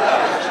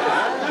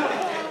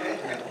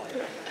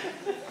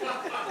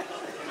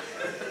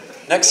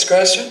 Next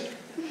question.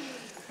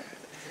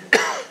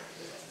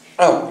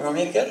 Oh, you want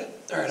me to get it?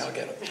 All right, I'll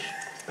get it.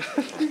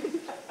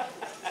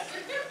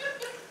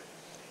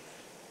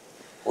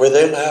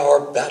 Within our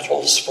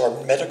battles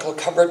for medical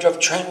coverage of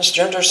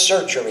transgender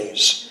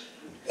surgeries,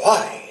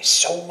 why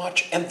so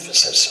much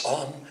emphasis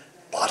on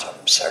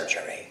bottom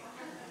surgery?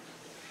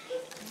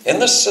 In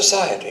this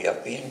society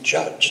of being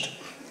judged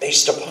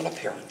based upon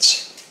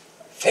appearance,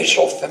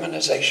 facial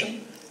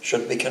feminization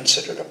should be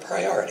considered a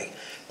priority,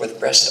 with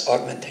breast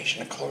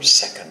augmentation a close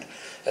second,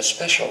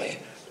 especially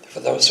for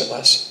those of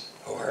us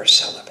who are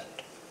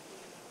celibate.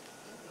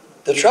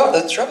 The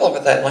trouble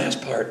with that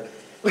last part,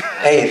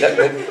 hey,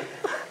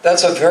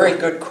 that's a very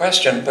good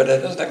question, but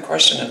it isn't a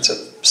question, it's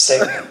a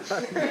statement.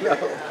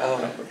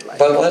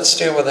 But let's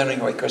deal with it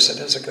anyway, because it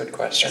is a good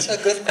question. It's a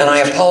good question. And I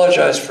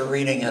apologize for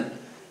reading it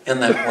in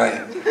that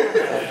way.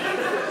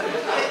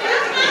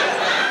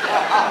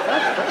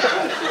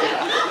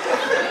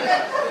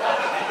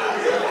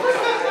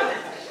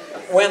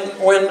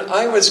 When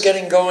I was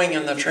getting going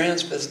in the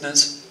trans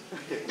business,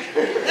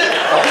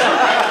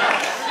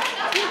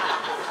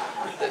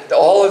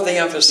 all of the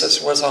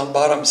emphasis was on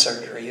bottom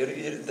surgery.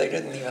 They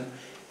didn't even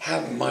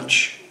have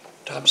much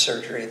top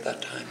surgery at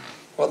that time.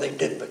 Well, they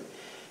did, but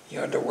you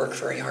had to work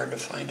very hard to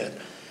find it.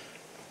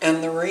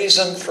 And the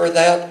reason for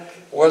that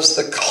was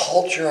the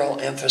cultural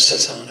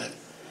emphasis on it.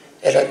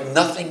 It had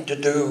nothing to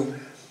do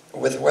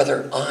with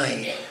whether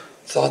I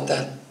thought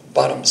that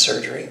bottom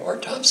surgery or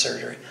top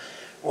surgery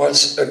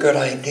was a good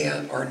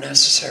idea or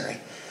necessary.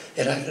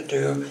 It had to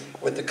do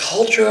with the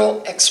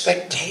cultural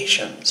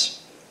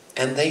expectations,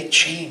 and they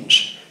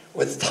changed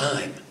with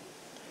time.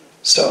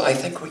 So I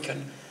think we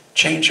can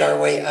change our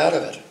way out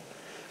of it.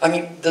 I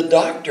mean, the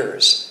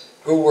doctors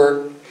who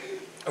were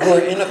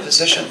in a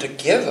position to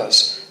give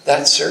us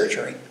that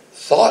surgery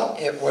thought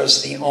it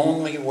was the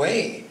only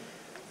way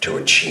to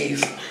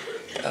achieve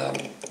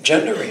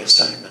gender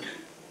reassignment.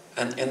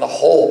 And the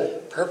whole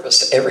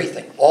purpose,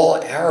 everything, all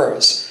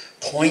arrows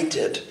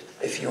pointed,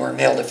 if you are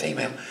male to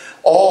female,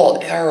 all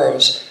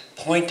arrows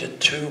pointed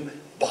to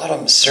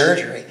bottom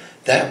surgery.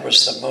 That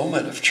was the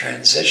moment of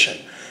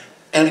transition.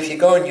 And if you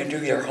go and you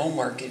do your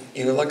homework,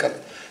 you look up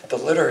the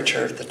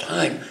literature at the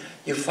time,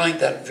 you find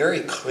that very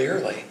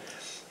clearly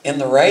in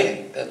the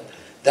writing,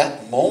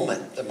 that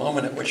moment, the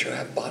moment at which you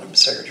have bottom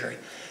surgery,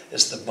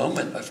 is the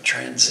moment of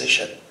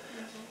transition.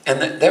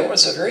 And that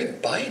was a very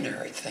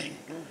binary thing.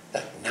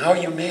 That now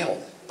you're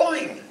male,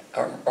 boing,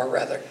 or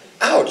rather,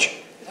 ouch.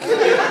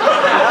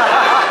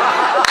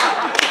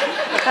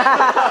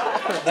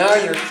 Now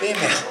you're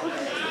female.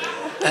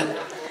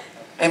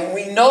 And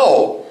we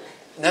know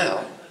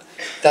now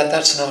that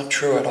that's not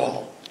true at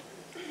all.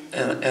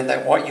 And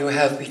that what you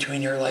have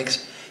between your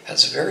legs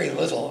has very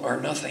little or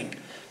nothing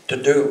to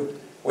do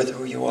with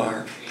who you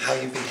are, how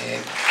you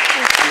behave.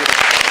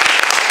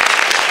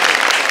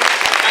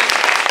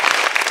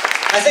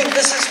 I think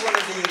this is one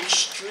of the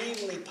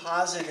extremely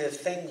positive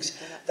things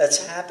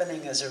that's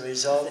happening as a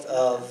result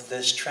of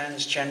this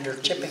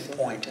transgender tipping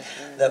point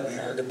that we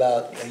heard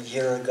about a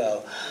year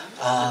ago.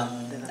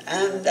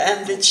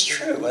 And it's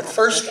true. At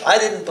first, I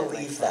didn't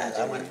believe that.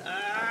 I went,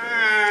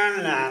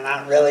 no,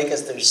 not really,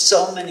 because there's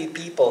so many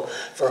people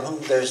for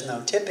whom there's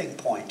no tipping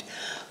point.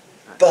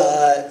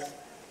 But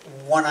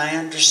when I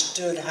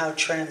understood how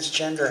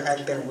transgender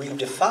had been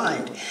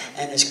redefined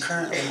and is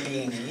currently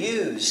being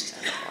used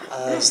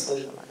as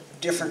the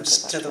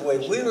difference to the way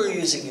we were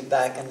using it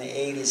back in the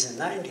 80s and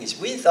 90s,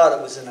 we thought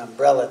it was an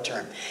umbrella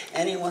term.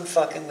 Anyone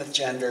fucking with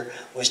gender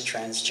was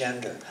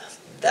transgender.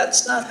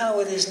 That's not how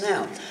it is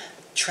now.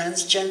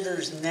 Transgender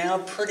is now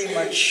pretty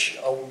much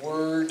a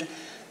word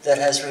that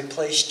has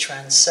replaced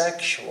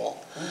transsexual.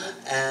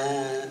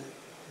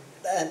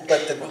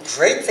 But the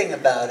great thing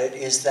about it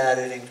is that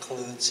it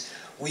includes,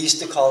 we used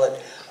to call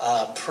it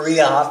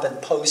pre-op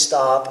and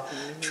post-op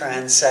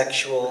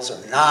transsexuals or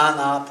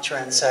non-op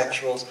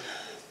transsexuals.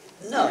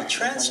 No,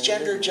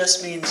 transgender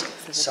just means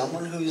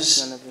someone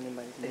who's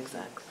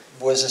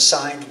was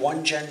assigned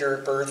one gender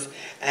at birth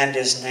and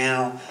is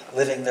now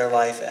living their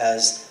life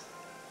as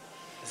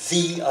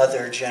the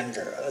other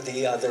gender,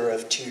 the other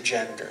of two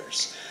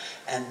genders.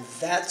 And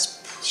that's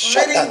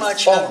pretty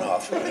much phone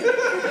off.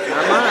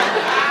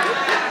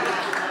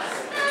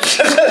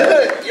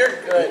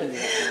 You're good.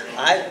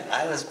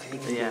 I was being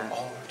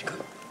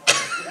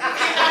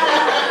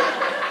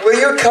Will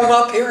you come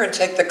up here and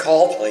take the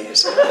call,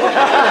 please?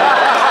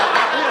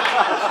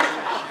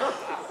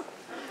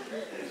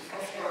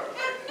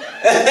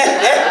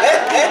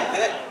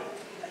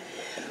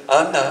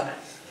 I'm not.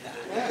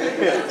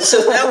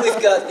 So now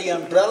we've got the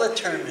umbrella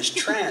term is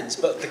trans,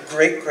 but the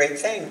great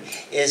thing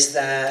is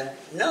that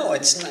no,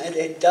 it's not,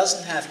 it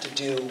doesn't have to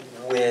do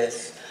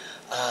with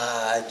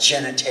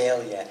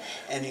genitalia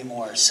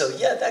anymore. So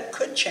yeah, that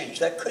could change.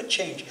 That could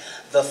change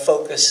the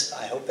focus,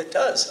 I hope it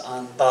does,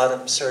 on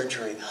bottom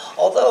surgery.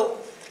 Although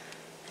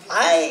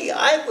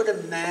I would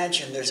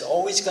imagine there's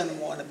always going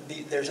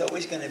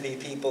to be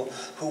people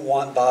who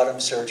want bottom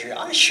surgery.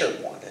 I sure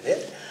wanted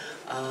it,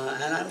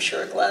 and I'm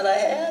sure glad I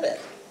had it.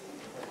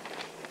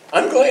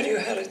 I'm glad you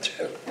had it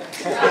too.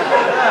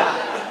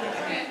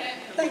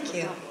 Thank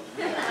you.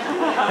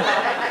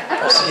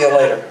 I'll see you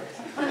later.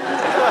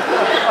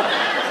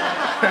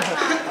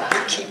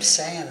 You keep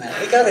saying that.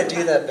 We got to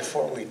do that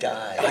before we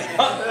die.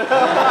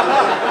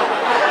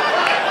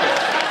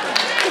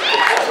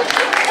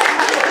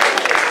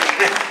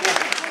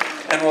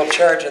 And we'll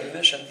charge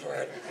admission for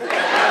it.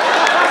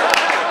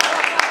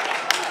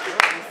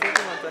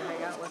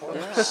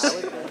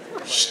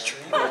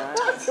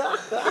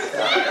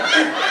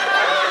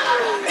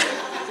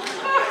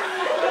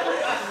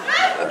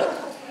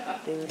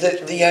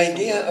 The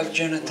idea of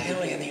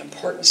genitalia and the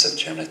importance of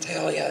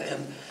genitalia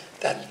in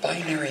that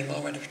binary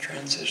moment of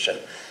transition,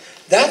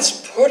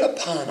 that's put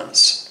upon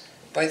us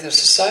by the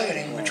society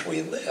in which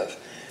we live.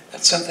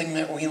 That's something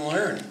that we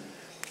learn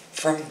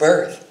from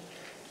birth.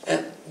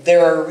 And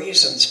there are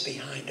reasons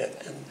behind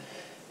it. And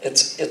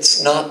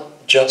it's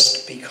not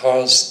just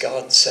because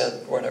God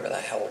said whatever the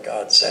hell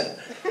God said.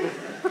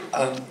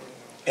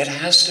 It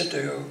has to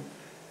do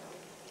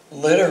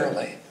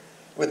literally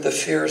with the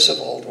fears of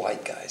old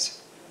white guys.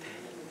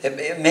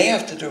 It may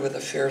have to do with the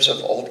fears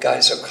of old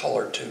guys of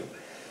color too,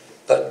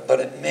 but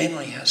it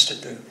mainly has to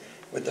do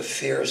with the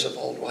fears of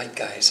old white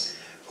guys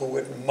who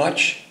would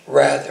much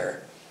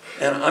rather,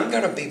 and I'm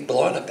going to be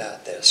blunt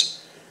about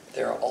this,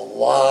 there are a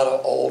lot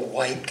of old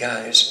white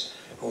guys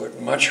who would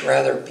much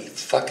rather be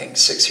fucking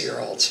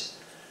 6-year-olds,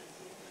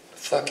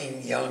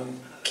 fucking young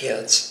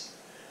kids,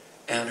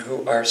 and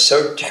who are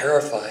so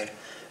terrified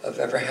of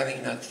ever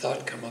having that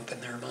thought come up in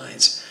their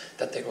minds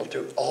that they will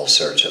do all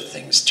sorts of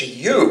things to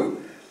you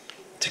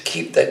to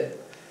keep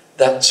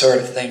that sort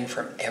of thing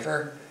from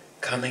ever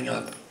coming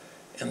up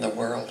in the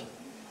world,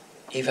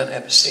 even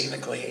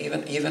epistemically,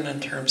 even in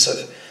terms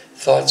of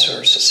thoughts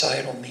or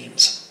societal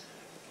memes.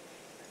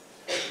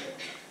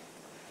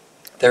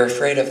 They're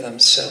afraid of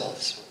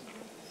themselves,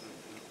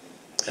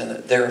 and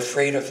they're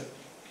afraid of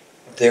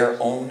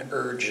their own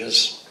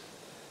urges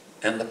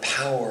and the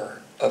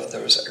power of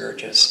those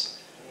urges.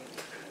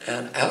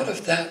 And out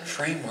of that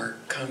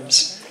framework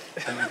comes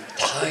an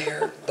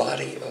entire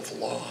body of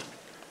law.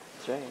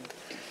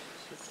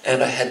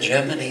 And a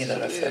hegemony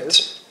that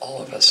affects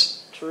all of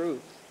us. True.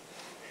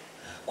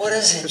 What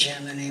does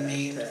hegemony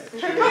mean?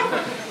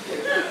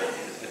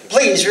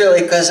 Please,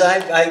 really, because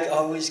I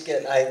always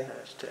get, I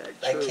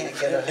can't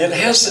get a... It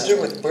has to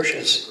do with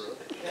bushes.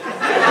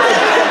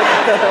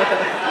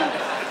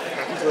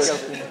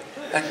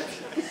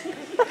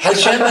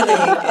 Hegemony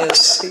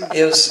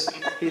is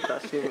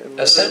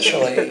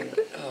essentially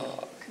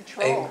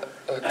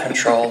a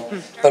control,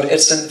 but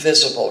it's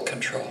invisible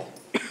control.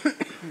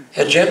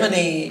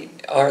 Hegemony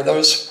are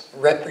those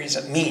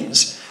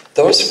means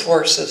those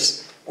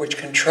forces which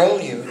control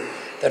you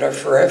that are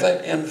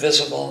forever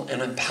invisible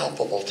and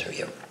impalpable to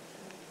you.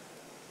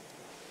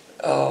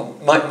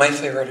 My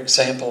favorite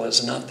example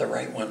is not the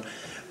right one,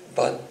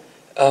 but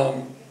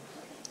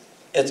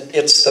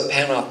it's the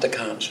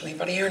panopticons.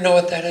 Anybody here know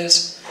what that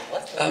is?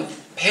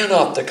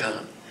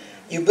 Panopticon.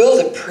 You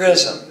build a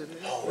prism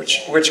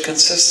which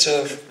consists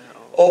of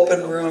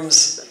open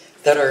rooms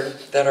that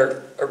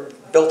are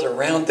built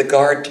around the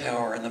guard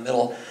tower in the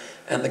middle,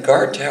 and the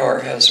guard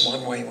tower has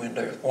one-way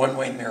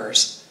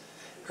mirrors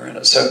around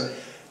it. So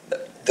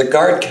the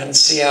guard can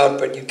see out,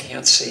 but you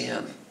can't see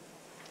in.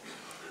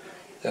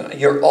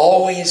 You're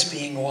always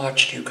being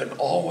watched. You can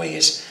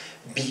always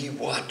be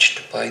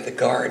watched by the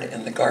guard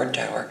in the guard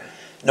tower.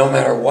 No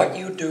matter what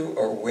you do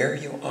or where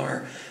you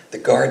are, the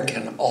guard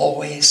can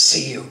always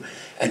see you,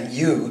 and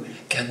you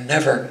can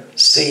never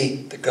see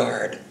the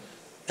guard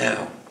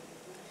now.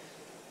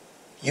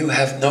 You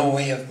have no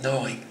way of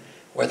knowing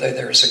whether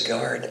there's a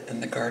guard in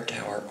the guard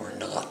tower or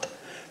not,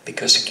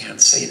 because you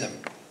can't see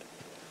them.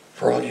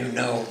 For all you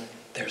know,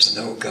 there's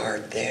no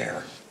guard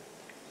there.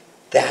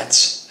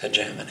 That's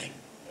hegemony.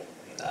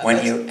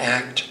 When you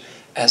act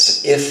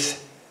as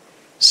if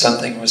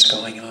something was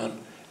going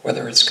on,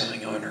 whether it's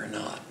going on or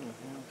not.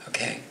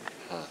 Okay?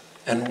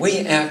 And we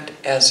act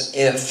as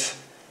if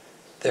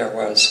there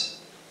was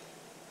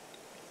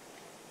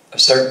a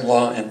certain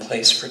law in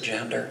place for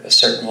gender, a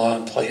certain law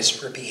in place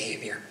for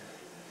behavior.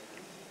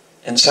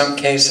 In some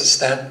cases,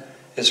 that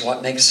is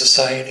what makes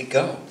society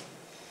go.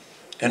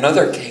 In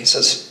other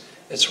cases,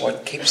 it's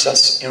what keeps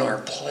us in our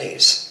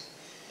place.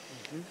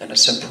 And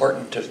it's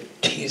important to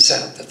tease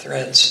out the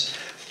threads,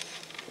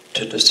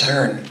 to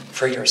discern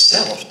for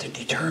yourself, to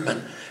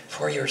determine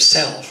for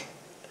yourself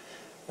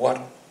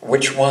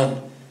which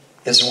one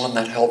is one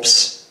that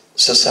helps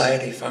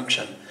society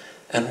function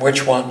and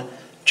which one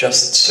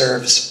just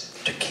serves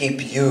to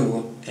keep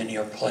you in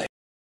your place.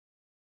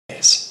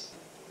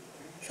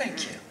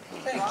 Thank you.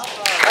 Thank you.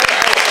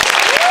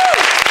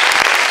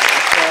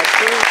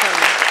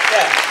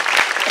 Yeah.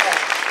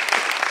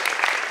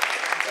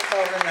 I think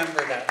I'll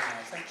remember that now.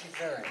 Thank you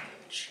very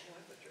much.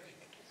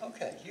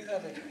 Okay, you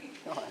have a drink.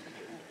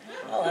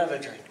 I'll have a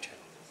drink too.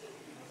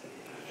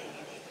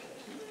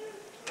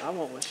 I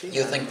want what she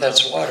You think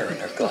that's water in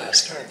her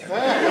glass, don't you?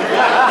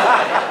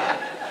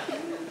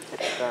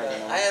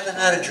 I haven't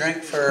had a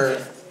drink for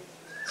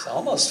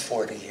almost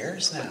 40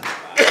 years now.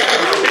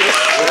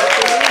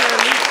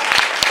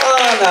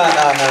 Oh, no.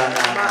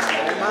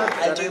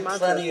 I do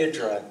plenty of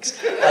drugs.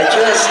 I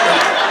just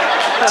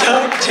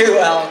don't do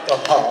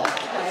alcohol.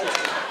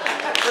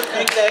 Let's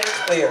make that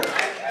clear.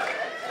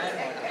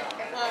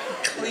 I'm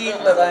clean,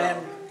 but I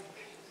am...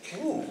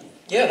 Ooh.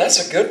 Yeah, that's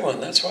a good one.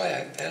 That's why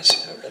I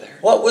passed it over there.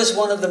 What was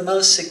one of the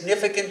most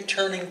significant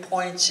turning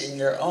points in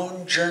your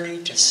own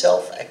journey to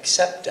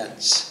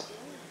self-acceptance?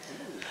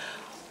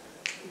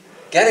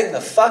 Getting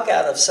the fuck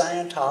out of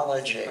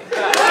Scientology.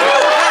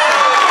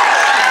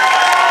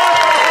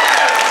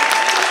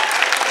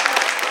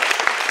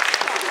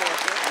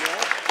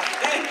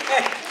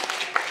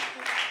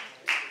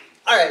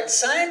 All right,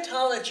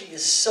 Scientology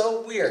is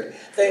so weird.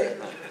 Well,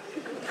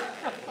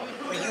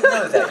 you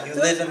know that. You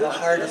live in the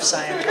heart of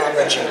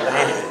Scientology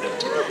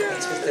land.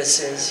 That's what this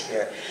is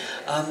here.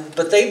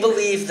 But they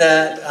believe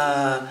that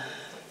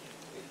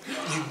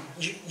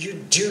you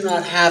do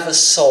not have a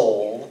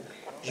soul.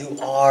 You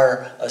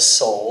are a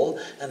soul,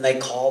 and they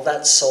call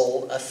that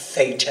soul a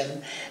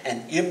phaeton,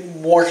 an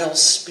immortal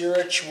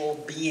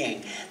spiritual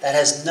being that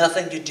has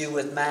nothing to do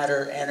with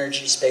matter,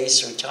 energy,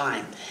 space, or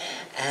time.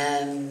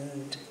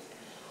 And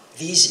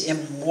these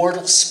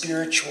immortal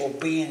spiritual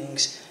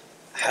beings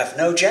have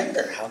no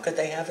gender. How could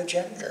they have a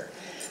gender?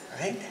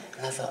 Right?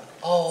 And I thought,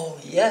 oh,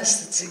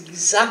 yes, that's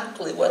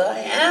exactly what I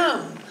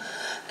am.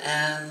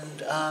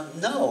 And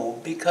no,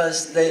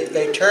 because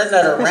they turn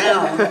that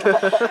around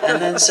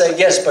and then say,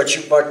 yes,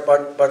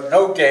 but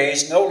no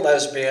gays, no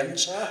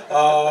lesbians,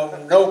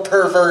 no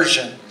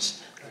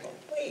perversions.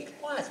 Wait,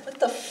 what? What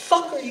the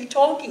fuck are you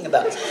talking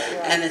about?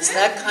 And it's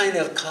that kind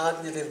of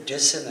cognitive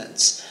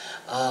dissonance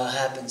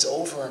happens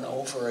over and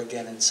over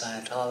again in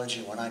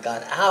Scientology. When I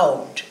got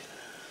out,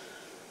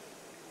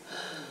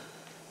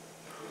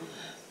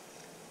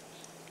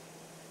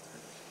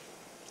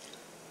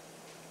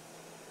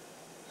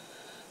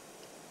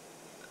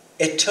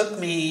 it took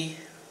me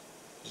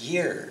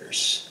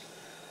years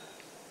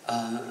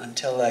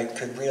until I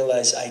could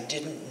realize I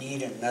didn't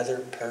need another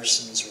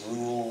person's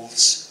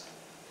rules,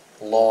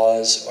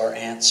 laws, or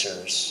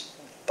answers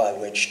by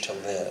which to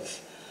live.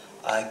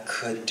 I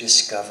could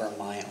discover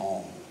my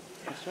own.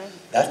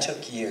 That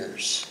took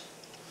years,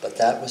 but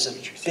that was a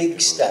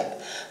big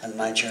step in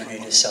my journey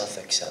to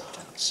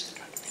self-acceptance.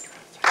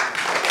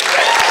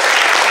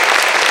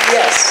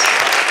 Yes.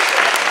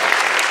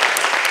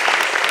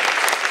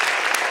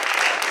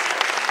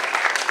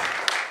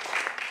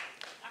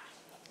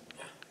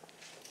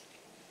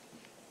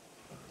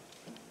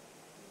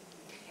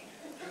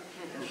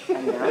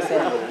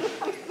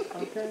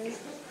 Okay.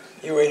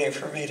 You waiting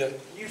for me to...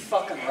 You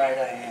fucking right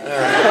I am.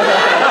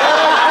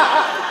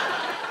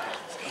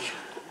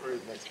 All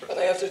right. But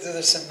I have to do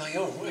this in my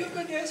own way. You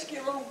could ask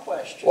your own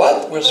question.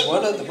 What was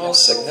one of the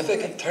most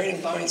significant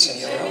turning points in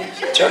your own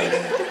journey?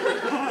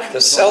 The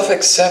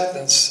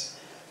self-acceptance.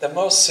 The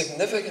most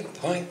significant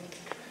point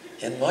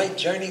in my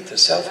journey to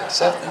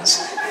self-acceptance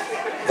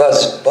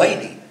was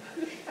Blaney.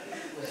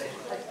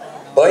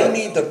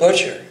 Blaney the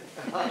butcher.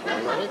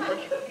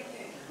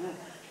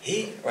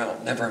 Well,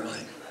 never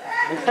mind.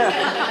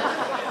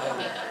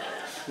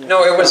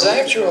 No, it was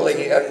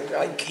actually,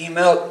 I came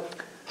out,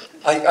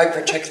 I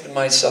protected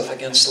myself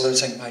against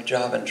losing my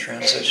job in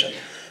transition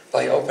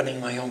by opening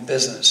my own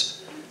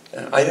business.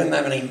 And I didn't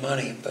have any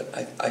money, but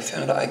I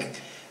found I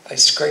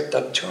scraped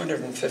up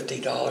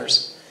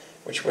 $250,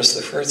 which was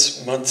the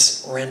first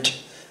month's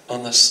rent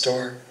on the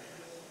store.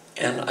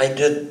 And I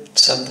did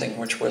something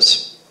which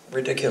was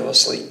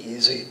ridiculously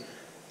easy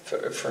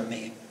for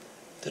me.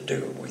 to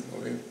do. We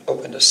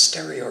opened a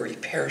stereo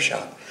repair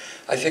shop.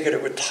 I figured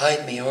it would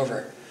tide me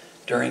over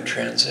during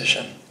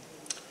transition.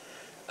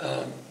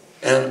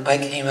 And I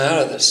came out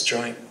of this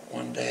joint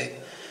one day,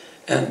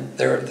 and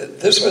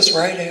this was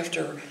right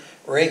after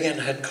Reagan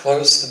had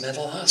closed the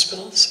mental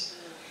hospitals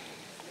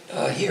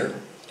here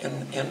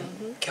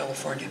in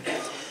California.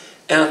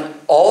 And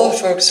all the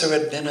folks who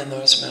had been in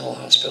those mental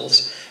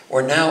hospitals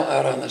were now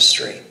out on the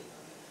street.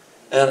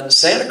 And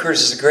Santa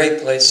Cruz is a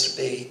great place to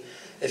be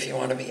if you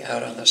want to be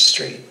out on the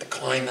street. The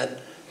climate,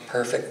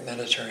 perfect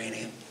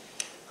Mediterranean.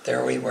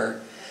 There we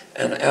were.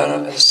 And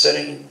out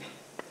sitting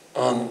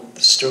on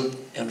the stoop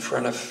in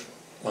front of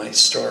my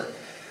store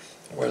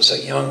was a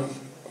young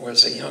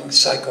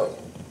psycho.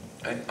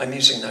 I'm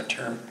using that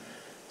term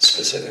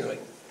specifically.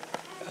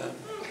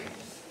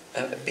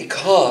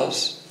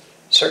 Because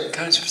certain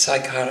kinds of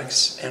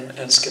psychotics and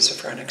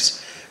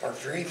schizophrenics are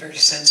very, very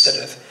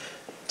sensitive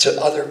to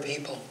other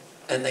people,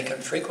 and they can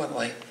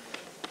frequently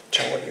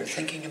tell what you're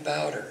thinking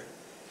about, or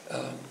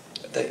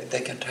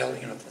they can tell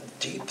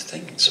deep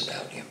things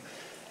about you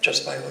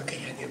just by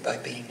looking at you, by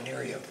being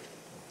near you.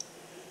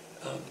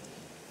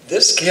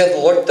 This kid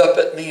looked up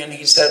at me and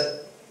he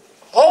said,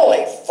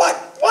 "Holy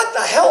fuck, what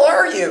the hell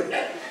are you?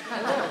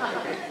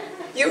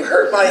 You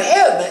hurt my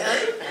head,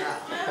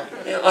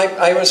 man."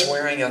 I was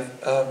wearing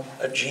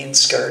a jean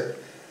skirt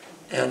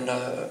and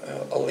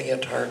a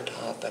leotard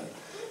top,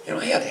 and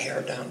I had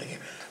hair down to here.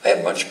 I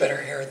had much better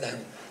hair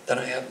then than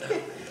I have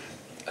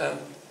now.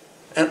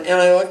 And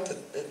I looked at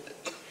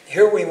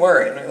here we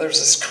were, and there was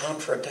this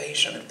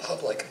confrontation in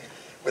public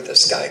with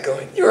this guy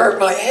going, "You hurt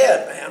my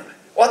head, man.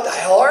 What the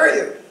hell are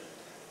you?"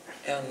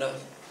 And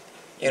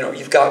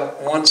you've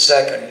got 1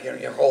 second,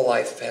 your whole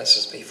life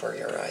passes before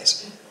your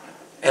eyes.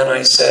 And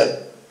I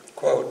said,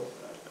 quote,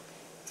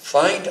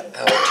 "Find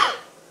out."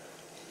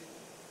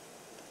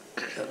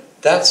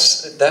 That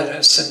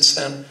has since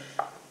then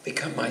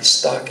become my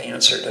stock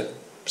answer to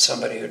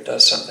somebody who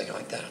does something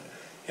like that.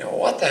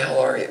 What the hell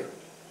are you?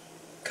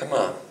 Come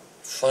on,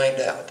 find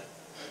out.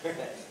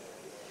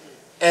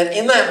 And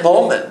in that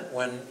moment,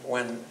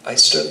 when I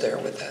stood there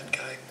with that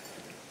guy,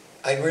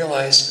 I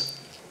realized,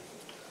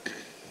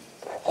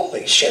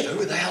 holy shit,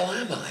 who the hell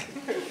am I?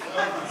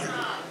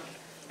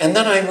 And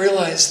then I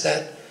realized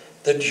that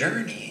the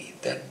journey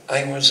that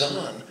I was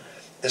on,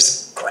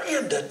 this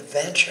grand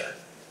adventure,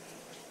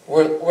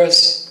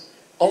 was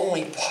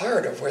only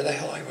part of where the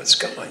hell I was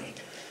going.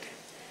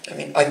 I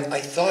mean,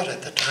 I thought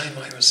at the time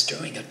I was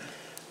doing it,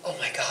 oh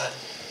my God,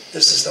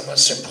 this is the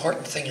most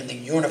important thing in the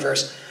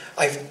universe.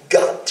 I've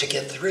got to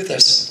get through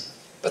this.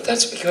 But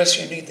that's because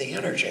you need the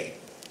energy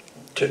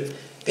to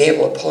be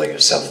able to pull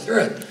yourself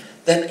through it.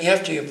 Then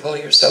after you pull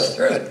yourself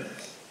through it,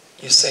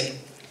 you say,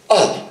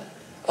 oh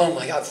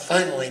my God, I've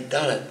finally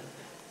done it.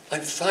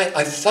 I've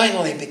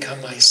finally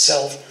become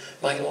myself.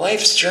 My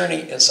life's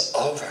journey is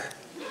over.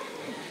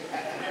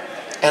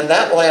 And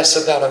that lasts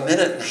about 1.5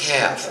 minutes.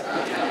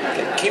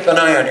 Keep an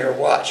eye on your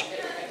watch.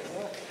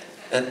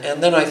 And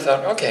then I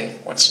thought, okay,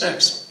 what's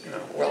next?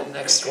 Well,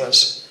 next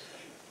was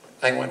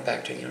I went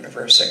back to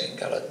university and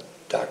got a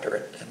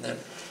doctorate. And then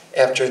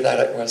after that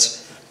it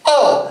was,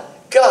 oh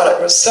God,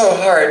 it was so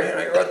hard.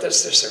 I wrote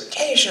this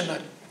dissertation. I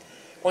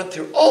went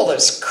through all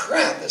this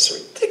crap, this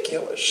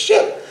ridiculous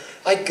shit.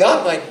 I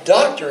got my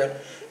doctorate.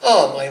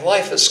 Oh, my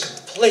life is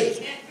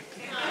complete.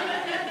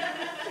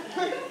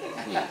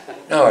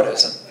 No, it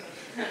isn't.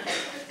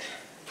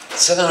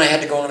 So then I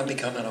had to go on and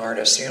become an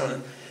artist,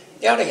 and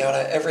yada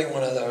yada. Every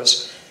one of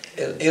those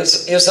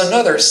is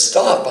another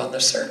stop on the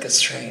circus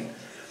train.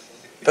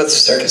 But the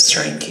circus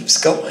train keeps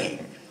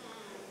going.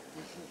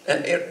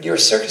 And your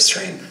circus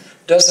train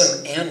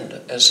doesn't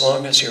end as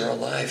long as you're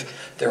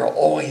alive. There are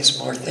always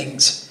more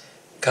things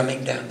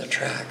coming down the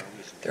track.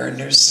 There are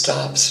new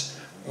stops,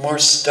 more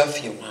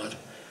stuff you want.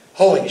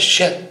 Holy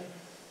shit.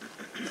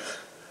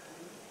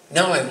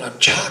 Now I want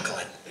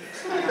chocolate.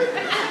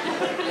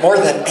 More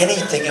than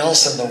anything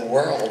else in the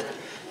world.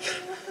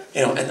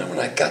 And then when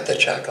I got the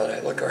chocolate,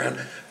 I look around.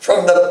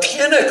 From the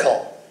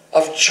pinnacle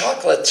of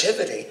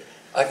chocolativity,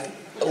 I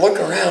look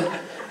around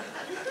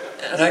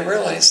and I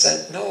realize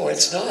that, no,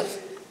 it's not.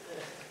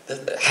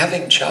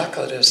 Having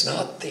chocolate is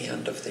not the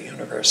end of the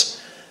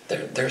universe.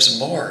 There's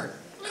more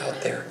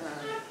out there.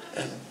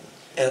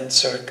 And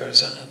so it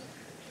goes on.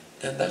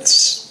 And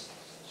that's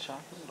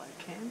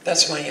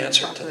my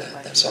answer to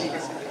that. That's all.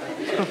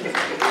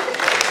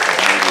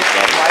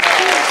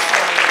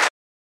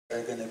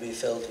 Are going to be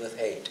filled with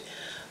hate.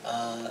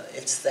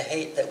 It's the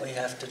hate that we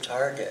have to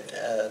target.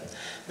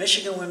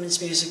 Michigan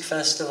Women's Music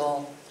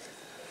Festival.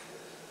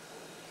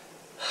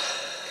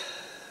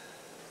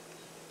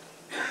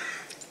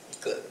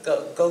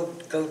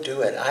 Go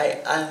do it.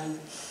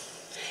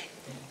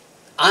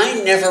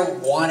 I never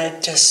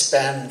wanted to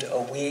spend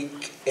a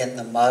week in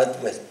the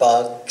mud with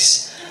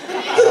bugs.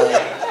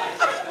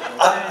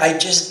 I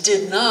just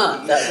did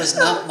not. That was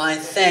not my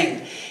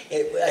thing.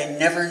 I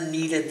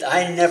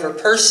never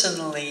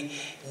personally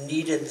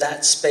needed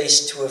that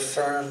space to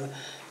affirm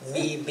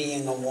me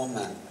being a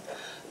woman.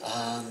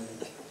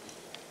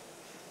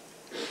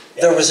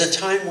 There was a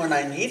time when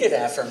I needed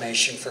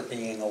affirmation for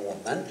being a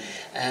woman,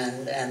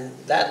 and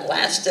that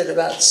lasted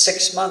about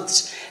 6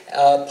 months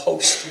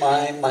post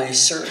my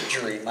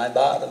surgery, my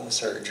bottom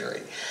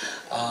surgery.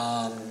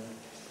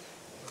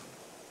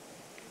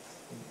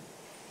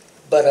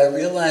 But I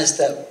realized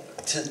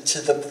that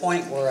to the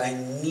point where I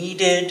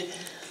needed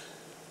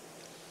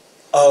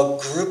a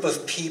group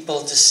of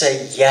people to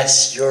say,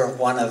 yes, you're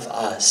one of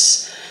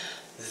us,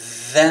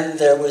 then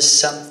there was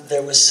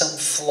some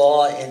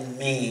flaw in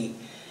me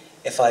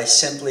if I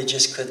simply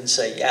just couldn't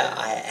say, yeah,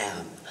 I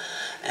am.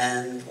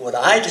 And what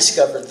I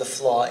discovered the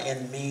flaw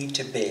in me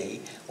to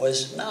be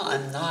was, no,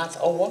 I'm not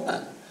a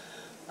woman.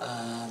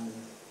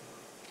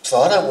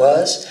 Thought I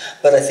was,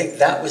 but I think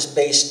that was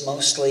based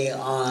mostly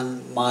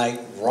on my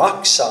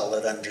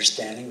rock-solid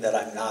understanding that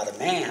I'm not a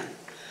man.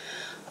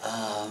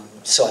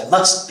 So I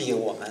must be a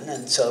woman,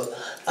 and so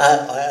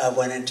I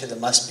went into the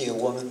must be a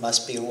woman,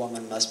 must be a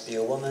woman, must be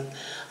a woman.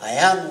 I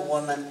am a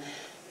woman,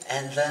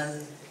 and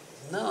then,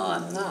 no,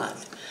 I'm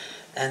not.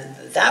 And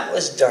that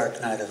was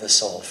dark night of the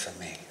soul for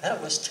me.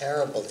 That was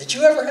terrible. Did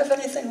you ever have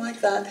anything like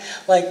that?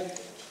 Like,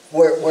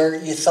 where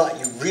you thought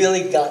you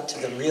really got to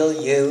the real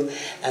you,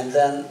 and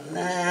then,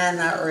 nah,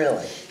 not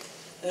really?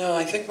 No,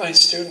 I think my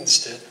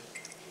students did.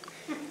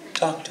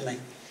 Talk to me.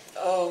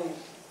 No,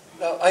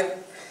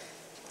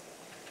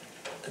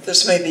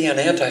 this may be an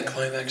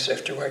anticlimax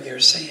after what you're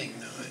saying,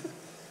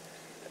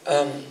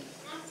 though.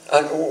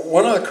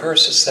 One of the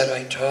courses that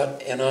I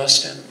taught in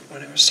Austin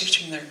when I was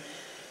teaching there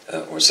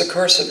was a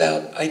course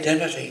about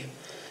identity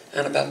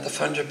and about the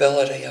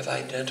fungibility of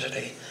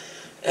identity.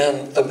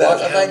 And The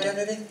what of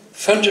identity?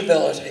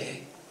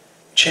 Fungibility,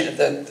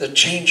 the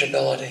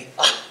changeability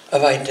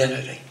of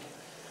identity.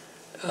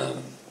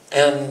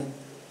 And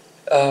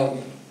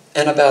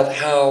about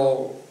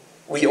how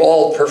we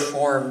all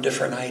perform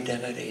different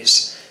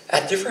identities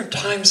at different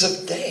times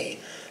of day,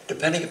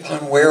 depending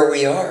upon where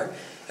we are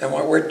and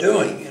what we're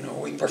doing. You know,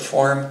 we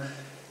perform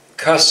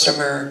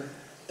customer,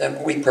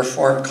 then we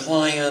perform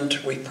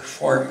client, we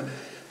perform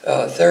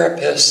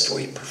therapist,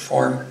 we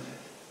perform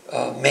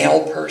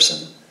male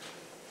person,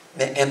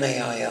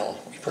 M-A-I-L,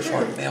 we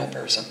perform male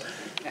person.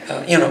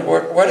 You know,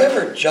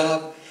 whatever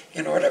job,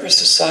 you know, whatever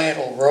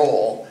societal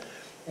role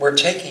we're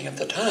taking at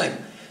the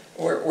time,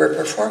 we're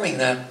performing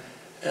that.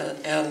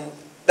 And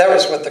that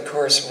was what the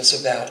course was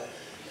about.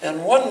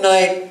 And one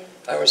night,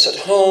 I was at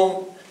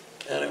home,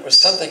 and it was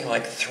something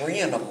like 3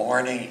 in the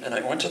morning, and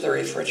I went to the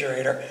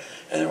refrigerator,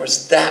 and there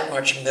was that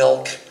much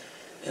milk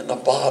in the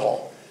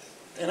bottle.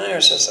 And I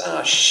was just,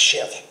 ah,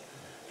 shit.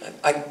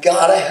 I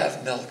gotta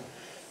have milk.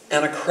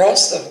 And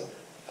across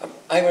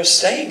I was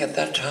staying at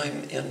that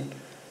time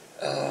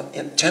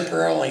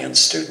temporarily in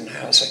student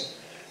housing.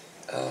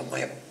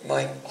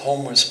 My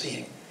home was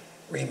being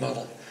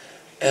remodeled.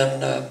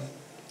 And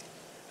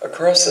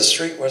across the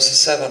street was a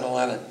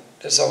 7-Eleven.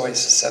 There's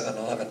always a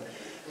 7-Eleven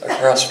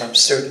across from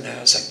student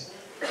housing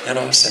in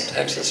Austin,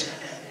 Texas.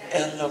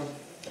 And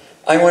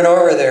I went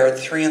over there at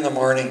 3 in the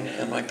morning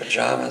in my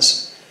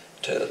pajamas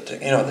to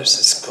you know, there's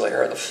this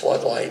glare of the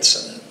floodlights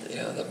and, you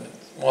know, the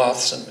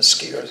moths and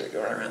mosquitoes that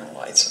go around the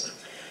lights. And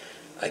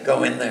I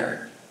go in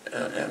there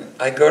and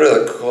I go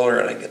to the cooler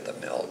and I get the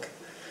milk.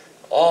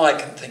 All I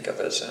can think of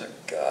is, oh,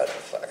 God,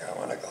 fuck, I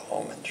want to go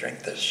home and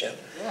drink this shit.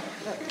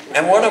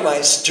 And one of my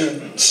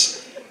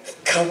students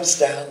comes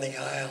down the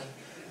aisle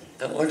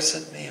and looks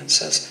at me and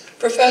says,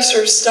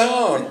 Professor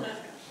Stone,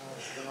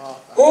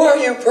 who are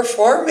you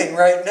performing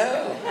right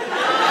now?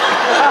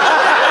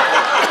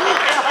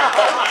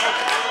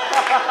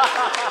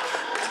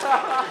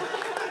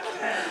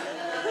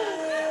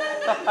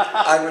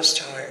 I was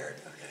tired.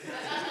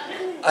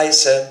 I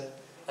said,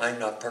 I'm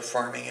not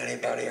performing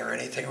anybody or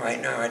anything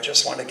right now. I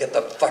just want to get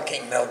the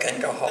fucking milk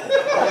and go home.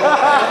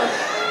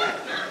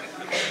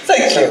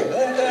 Thank you.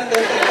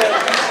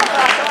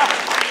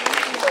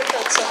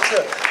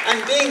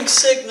 I'm being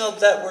signaled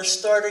that we're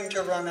starting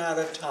to run out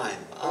of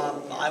time.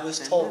 I was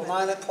told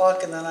 9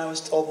 o'clock, and then I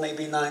was told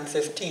maybe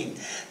 9:15.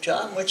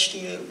 John, which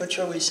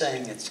are we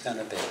saying it's going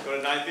to be? Go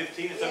to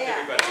 9:15. It's up to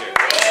everybody here.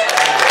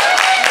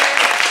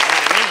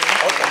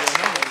 Okay.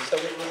 So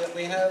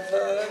we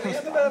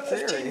have about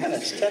 15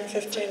 minutes, 10,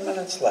 15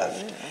 minutes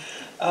left.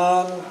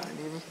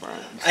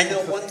 I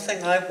know one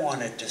thing I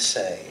wanted to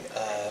say.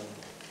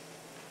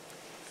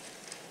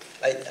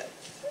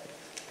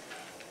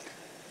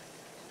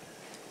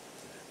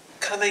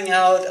 Coming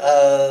out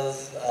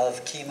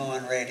of chemo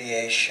and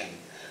radiation,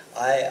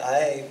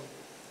 I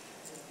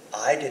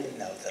didn't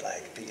know that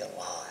I'd be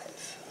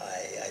alive.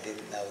 I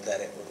didn't know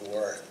that it would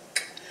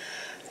work,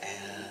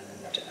 and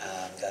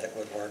that it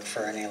would work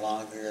for any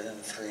longer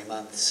than 3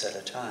 months at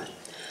a time.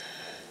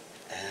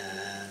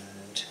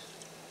 And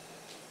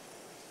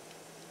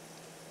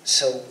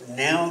so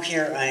now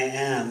here I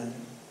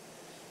am,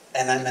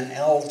 and I'm an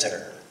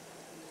elder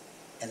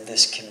in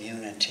this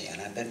community, and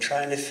I've been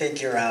trying to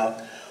figure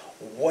out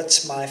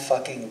what's my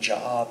fucking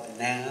job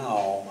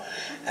now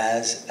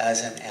as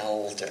an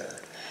elder.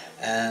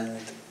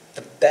 And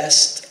the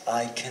best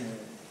I can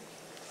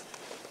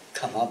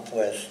come up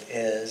with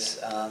is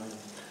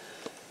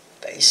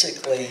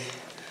basically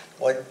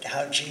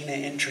how Gina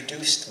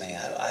introduced me.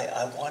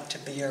 I want to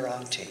be your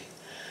auntie.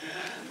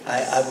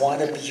 I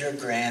want to be your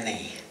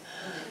granny.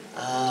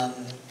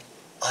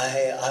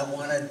 I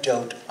want to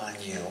dote on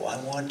you. I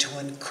want to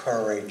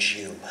encourage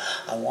you.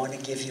 I want to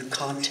give you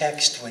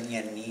context when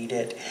you need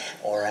it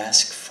or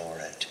ask for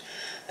it.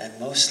 And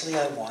mostly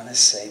I want to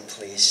say,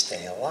 please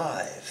stay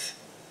alive.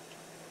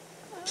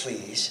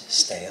 Please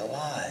stay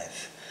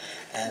alive.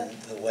 And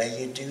the way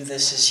you do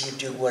this is you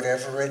do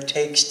whatever it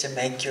takes to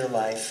make your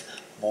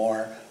life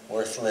more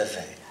worth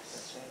living.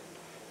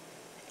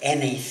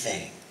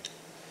 Anything.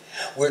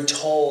 We're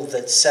told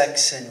that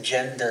sex and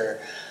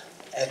gender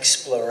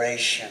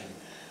exploration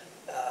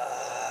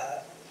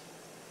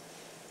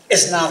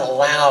is not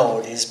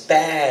allowed, is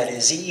bad,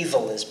 is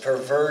evil, is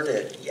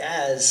perverted.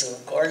 Yes,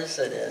 of course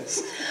it is.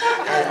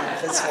 And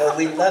that's why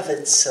we love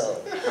it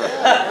so.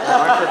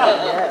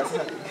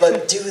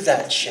 But do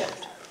that shit.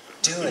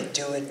 Do it,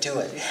 do it, do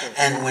it.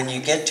 And when you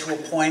get to a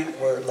point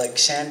where, like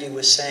Sandy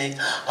was saying,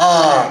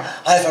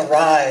 I've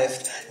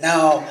arrived.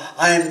 Now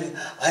I'm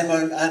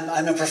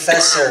a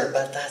professor,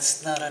 but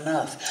that's not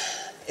enough.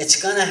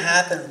 It's going to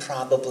happen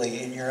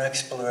probably in your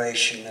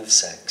exploration of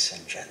sex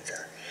and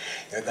gender.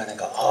 You're going to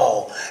go,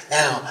 oh,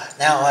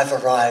 now I've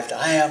arrived.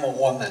 I am a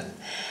woman.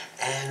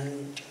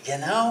 And, you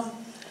know,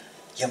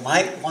 you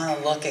might want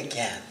to look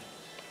again.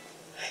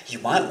 You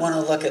might want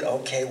to look at,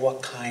 okay,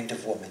 what kind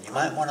of woman? You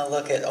might want to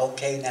look at,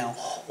 okay, now,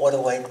 what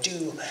do I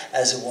do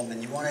as a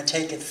woman? You want to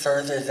take it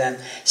further than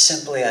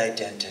simply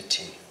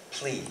identity.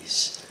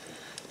 Please,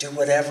 do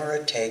whatever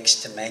it takes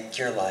to make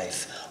your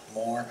life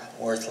more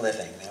worth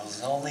living.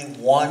 There's only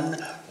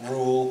one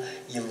rule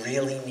you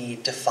really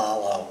need to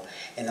follow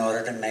in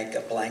order to make a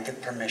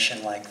blanket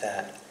permission like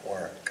that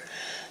work.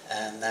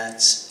 And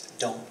that's,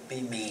 don't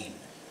be mean.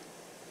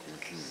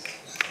 Okay?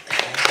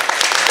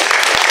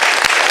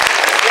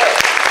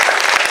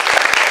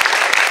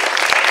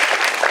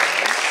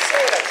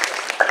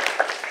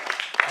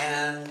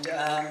 And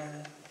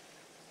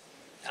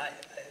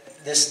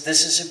this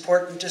is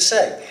important to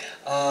say.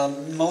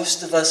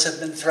 Most of us have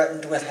been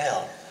threatened with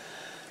hell.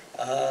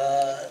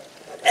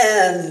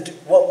 And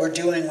what we're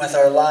doing with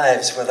our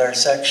lives, with our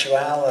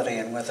sexuality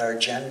and with our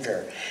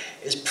gender,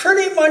 is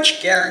pretty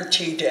much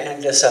guaranteed to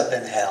end us up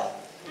in hell.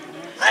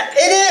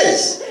 It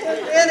is.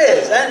 It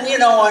is. And you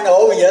know, I know,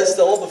 oh yes,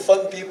 all the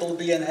fun people will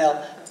be in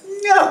hell.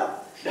 No.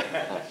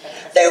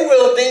 They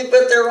will be,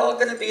 but they're all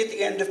going to be at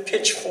the end of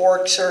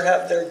pitchforks or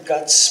have their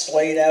guts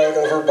splayed out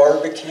over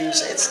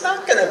barbecues. It's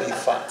not going to be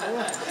fun.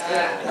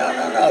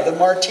 No. The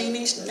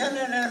martinis?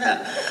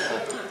 No.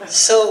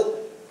 So,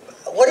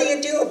 what do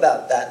you do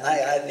about that?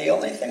 And the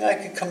only thing I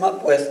could come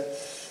up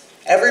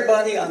with,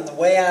 everybody on the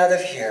way out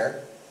of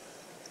here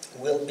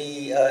will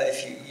be,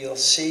 you'll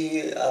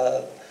see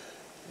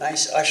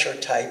nice usher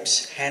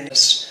types handing.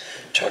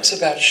 Talks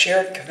about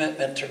shared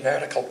commitment to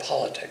radical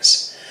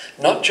politics,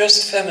 not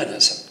just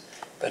feminism,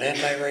 but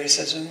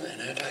anti-racism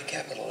and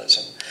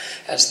anti-capitalism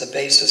as the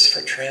basis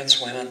for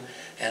trans women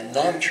and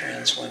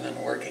non-trans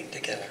women working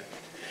together.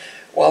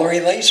 While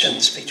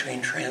relations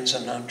between trans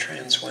and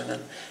non-trans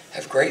women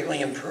have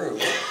greatly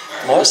improved,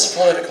 most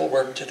political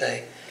work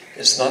today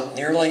is not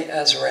nearly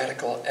as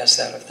radical as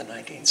that of the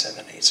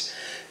 1970s.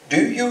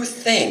 Do you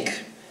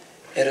think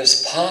it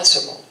is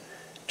possible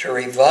to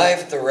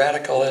revive the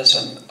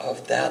radicalism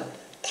of that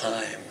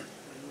time?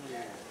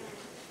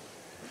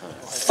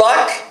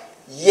 Fuck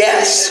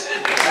yes!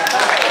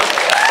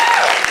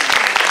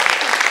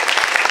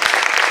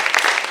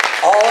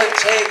 All it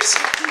takes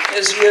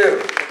is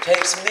you. It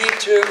takes me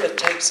too. It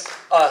takes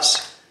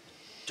us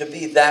to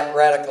be that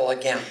radical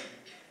again,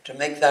 to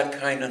make that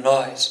kind of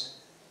noise,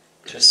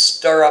 to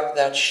stir up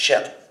that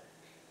shit.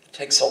 It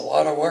takes a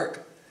lot of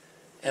work,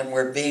 and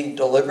we're being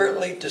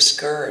deliberately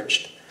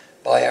discouraged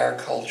by our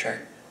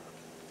culture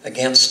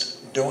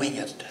against doing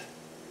it.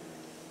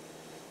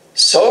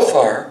 So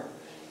far,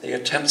 the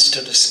attempts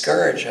to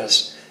discourage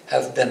us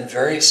have been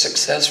very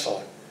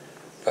successful,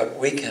 but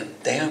we can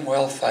damn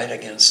well fight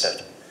against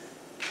it.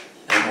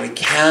 And we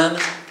can,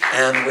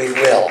 and we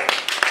will.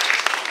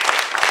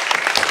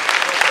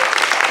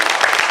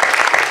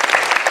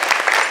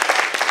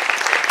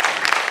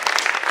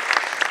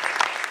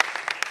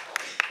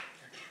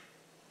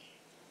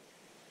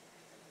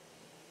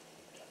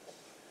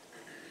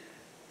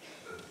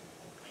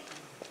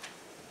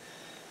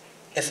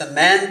 If a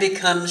man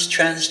becomes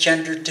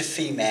transgendered to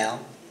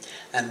female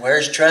and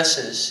wears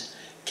dresses,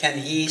 can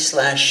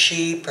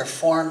he/she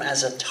perform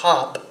as a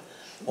top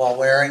while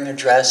wearing a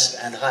dress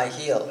and high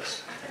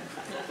heels?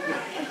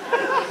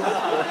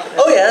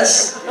 Oh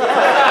yes.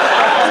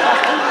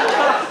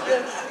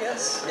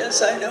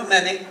 Yes, I know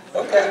many.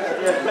 Okay.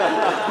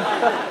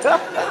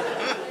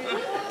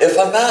 If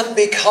a man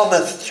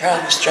becometh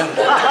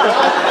transgender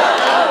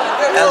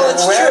and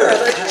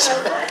weareth his,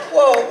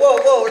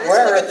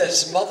 weareth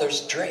this. his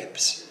mother's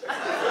drapes,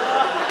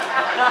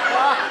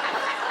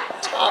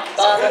 Top,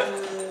 bottom,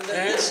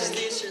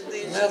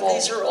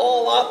 these are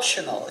all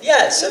optional.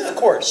 Yes, of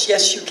course.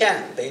 Yes, you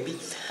can, baby.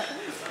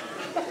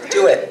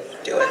 Do it.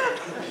 Do it.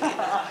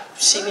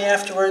 See me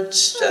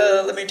afterwards.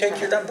 Let me take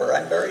your number.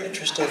 I'm very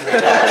interested in the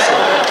tops.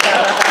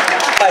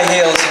 High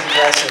heels and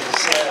dresses.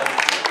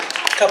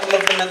 A couple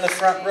of them in the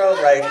front row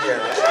right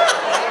here.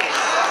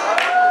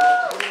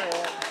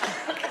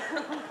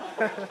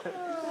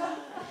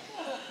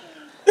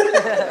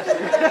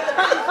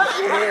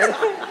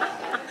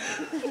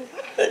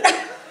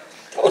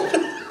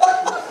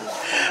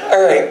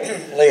 All right,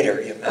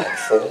 later, you mad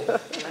fool.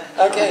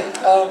 Okay,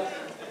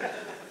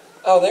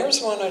 oh,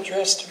 there's one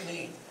addressed to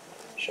me.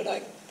 Should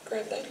I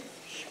grab that?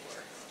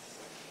 Sure.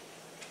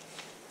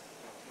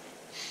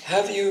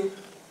 Have you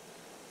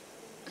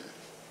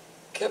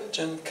kept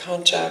in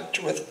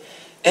contact with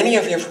any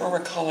of your former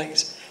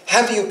colleagues?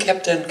 Have you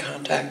kept in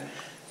contact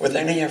with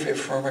any of your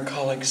former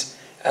colleagues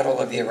at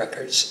Olivia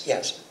Records?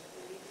 Yes.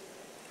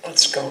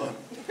 Let's go on.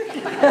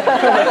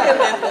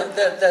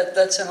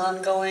 That's an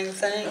ongoing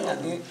thing?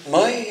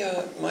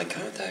 My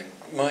contact,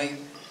 my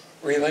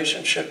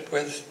relationship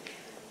with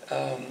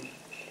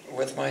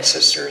my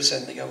sisters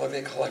in the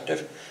Olivia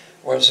Collective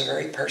was a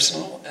very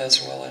personal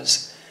as well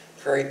as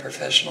very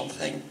professional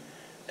thing.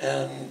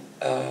 And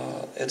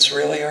it's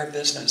really our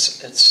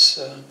business. It's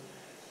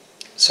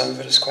some of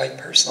it is quite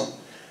personal.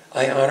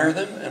 I honor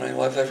them and I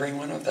love every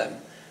one of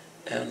them.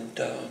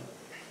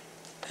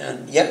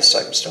 And yes,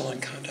 I'm still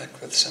in contact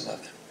with some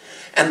of them.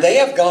 And they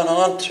have gone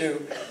on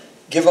to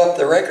give up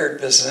the record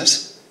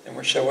business, in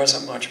which there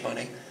wasn't much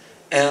money,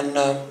 and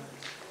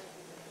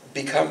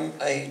become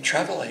a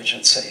travel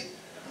agency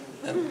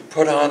and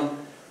put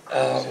on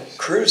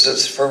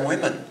cruises for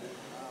women,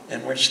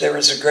 in which there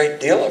is a great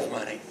deal of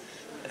money.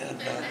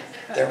 And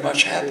they're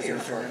much happier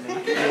for it.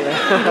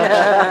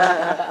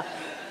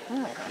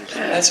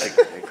 That's a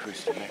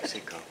cruise to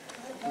Mexico.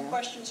 More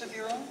questions of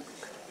your own?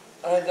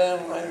 I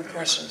have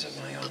questions of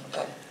my own.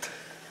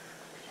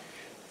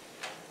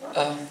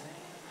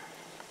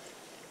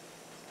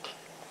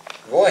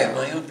 Boy, am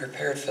I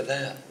unprepared for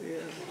that.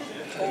 You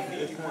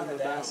wanted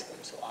to ask him,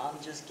 so I'm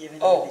just giving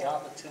you Oh. the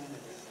opportunity.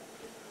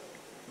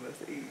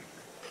 Let's eat.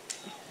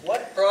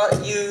 What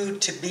brought you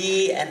to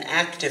be an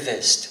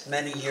activist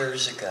many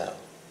years ago?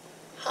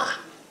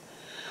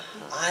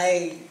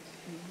 I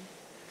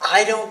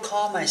don't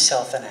call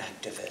myself an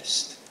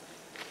activist.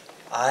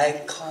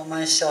 I call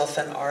myself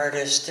an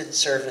artist in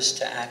service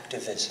to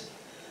activism.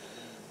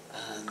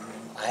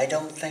 I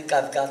don't think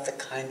I've got the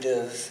kind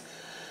of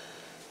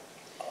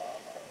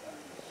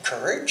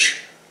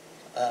courage,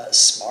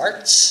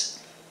 smarts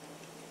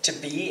to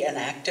be an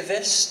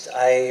activist.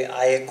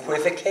 I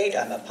equivocate.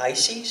 I'm a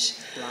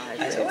Pisces.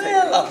 I say,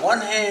 well, on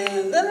one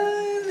hand, then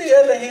on the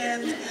other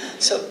hand.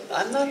 So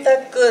I'm not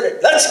that good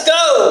at, let's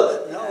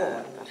go!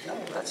 No,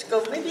 let's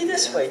go maybe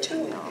this way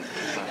too.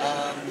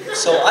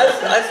 So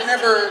I've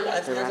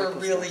never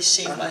really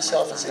seen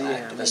myself as an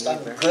activist.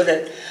 I'm good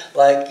at,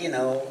 like,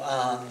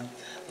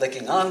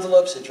 licking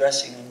envelopes,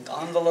 addressing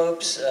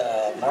envelopes,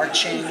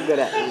 marching,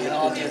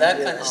 I'll do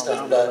that kind of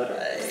stuff, but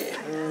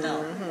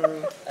no.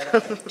 I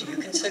don't. Do you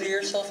consider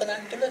yourself an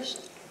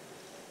activist?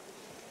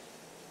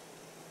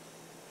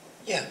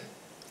 Yeah.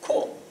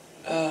 Cool.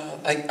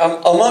 I'm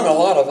among a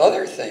lot of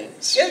other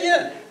things.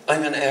 Yeah.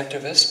 I'm an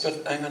activist,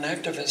 but I'm an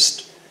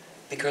activist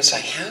because I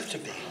have to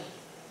be.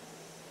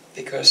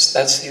 Because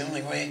that's the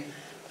only way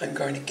I'm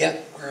going to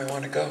get where I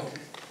want to go,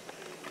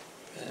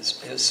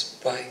 is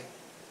by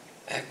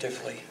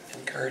actively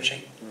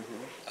encouraging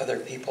other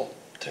people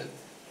to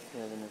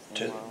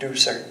do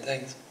certain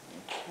things.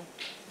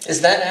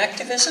 Is that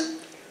activism?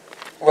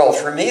 Well,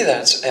 for me,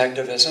 that's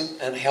activism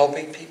and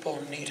helping people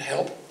who need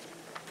help,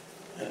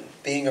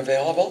 being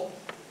available,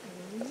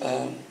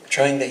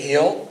 trying to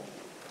heal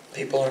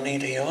people who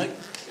need healing,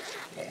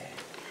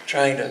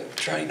 trying to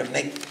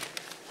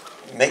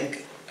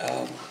make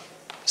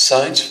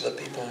signs for the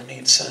people who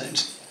need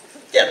signs.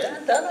 Yeah,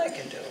 that I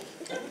can do.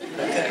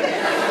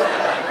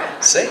 Okay.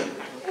 See,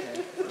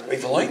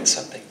 we've learned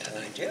something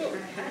tonight.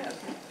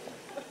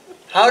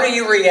 How do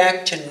you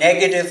react to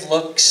negative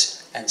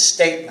looks and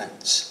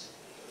statements?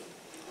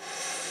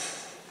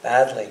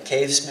 Badly,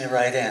 caves me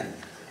right in.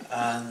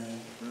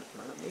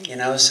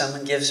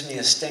 Someone gives me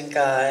a stink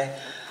eye.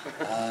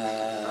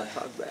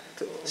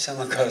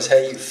 Someone goes,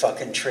 hey, you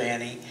fucking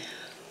tranny.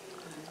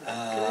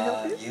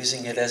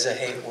 Using it as a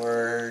hate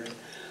word.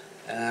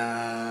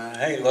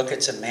 Hey, look,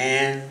 it's a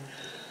man.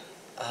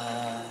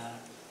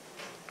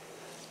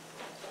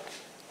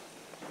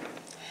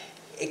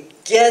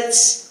 It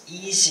gets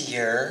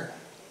easier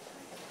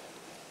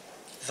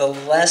the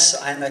less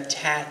I'm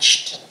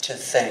attached to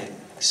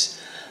things.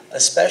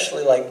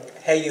 Especially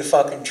like, hey, you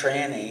fucking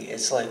tranny.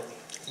 It's like,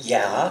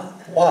 yeah,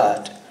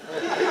 what?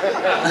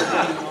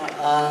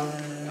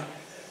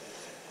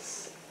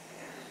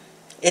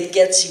 It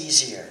gets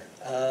easier.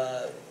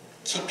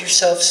 Keep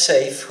yourself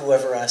safe,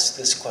 whoever asked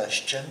this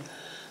question.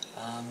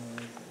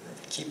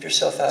 Keep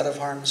yourself out of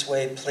harm's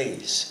way,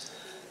 please.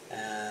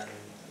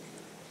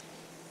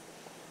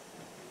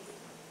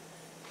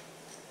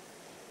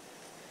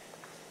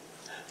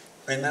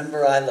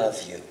 Remember, I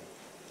love you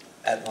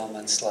at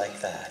moments like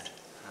that.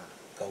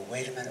 Go,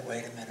 wait a minute.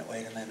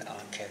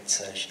 Oh, Kit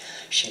says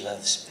she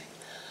loves me.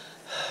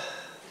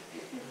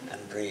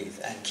 and breathe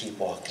and keep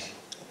walking.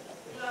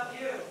 Love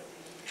you.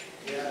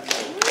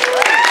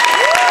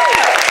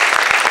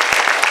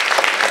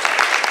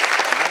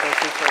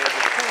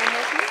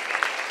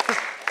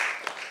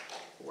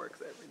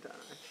 Works every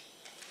time.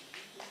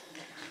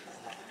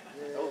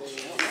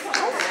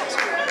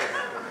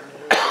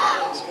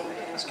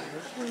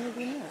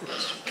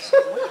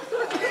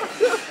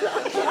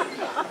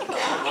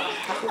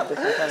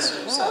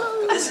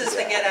 This is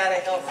the get out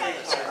of hell free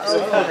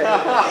card.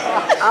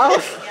 I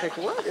was like,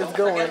 what is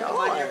going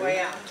On your on? way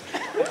out.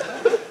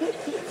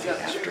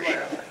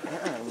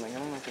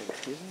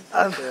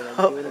 I'm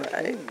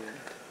right.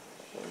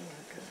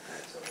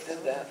 Did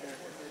that.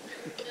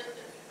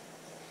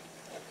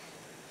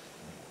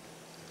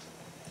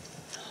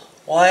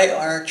 Why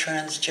are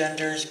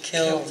transgenders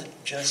killed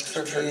just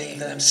for being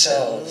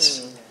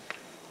themselves?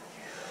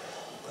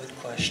 Good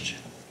question.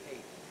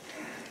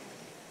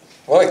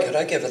 Boy, could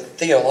I give a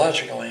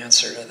theological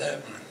answer to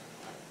that one.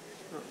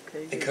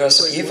 Okay.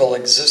 Because Wait, evil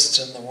exists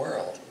in the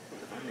world.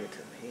 I need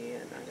some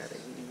hand. I gotta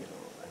eat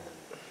all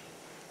that.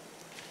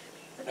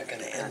 We're not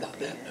going to end on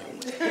that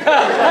note. Let's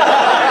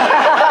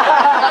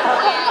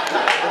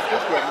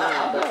get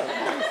 9, but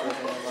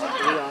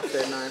we all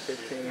said 9:15.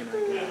 I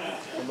guess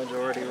the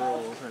majority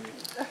rules, honey.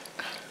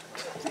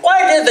 Why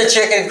did the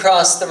chicken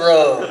cross the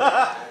road?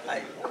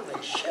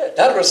 Holy shit.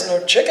 That was no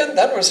chicken,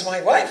 that was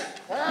my wife.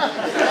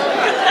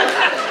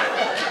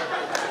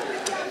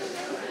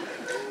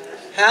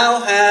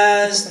 How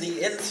has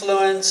the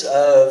influence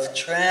of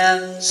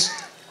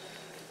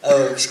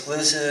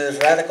exclusive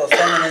radical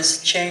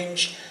feminists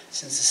changed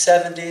since the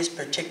 70s,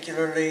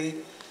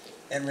 particularly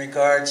in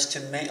regards to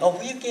men? Oh,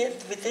 we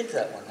did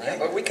that one, Yeah, right?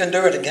 but we can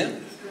do it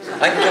again.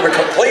 I can give a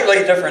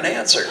completely different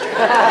answer.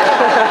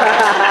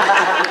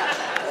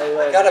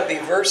 Got to be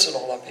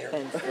versatile up here.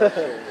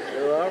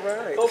 You're all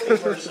right. Go be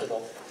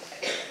versatile.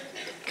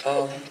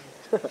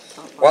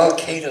 While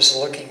Kate is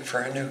looking for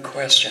a new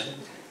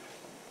question,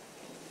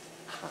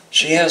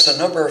 she has a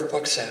number of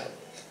books out.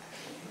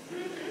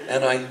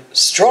 And I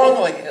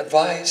strongly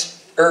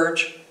advise,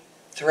 urge,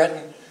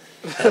 threaten,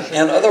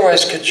 and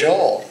otherwise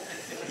cajole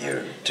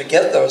you to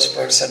get those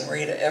books and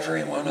read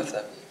every one of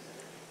them.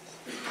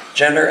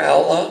 Gender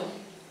Outlaw,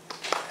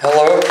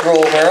 Hello,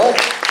 Cruel World.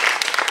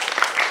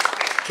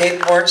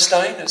 Kate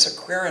Bornstein is a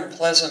Queer and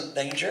Pleasant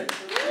Danger.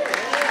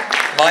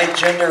 My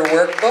Gender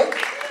Workbook.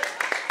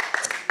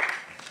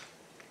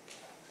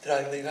 Did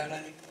I leave out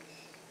any?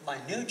 My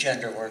new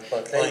gender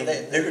workbook.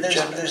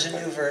 There's a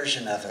new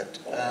version of it.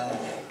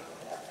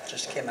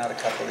 Just came out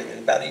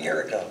about a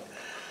year ago.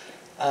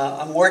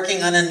 I'm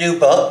working on a new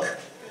book,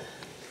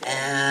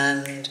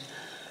 and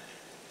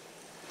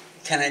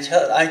can I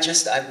tell? I'm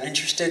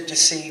interested to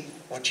see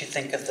what you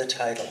think of the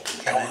title.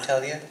 Can I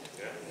tell you?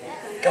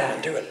 Go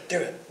on, do it, do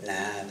it.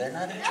 Nah, they're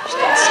not interested.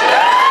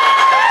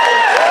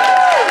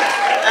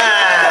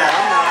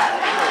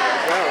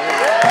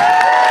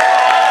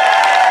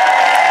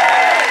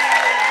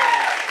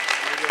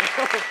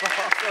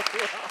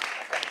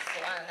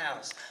 Flat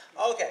house.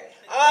 Okay.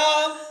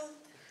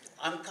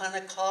 I'm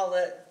gonna call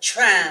it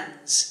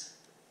trans,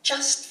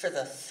 just for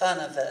the fun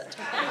of it.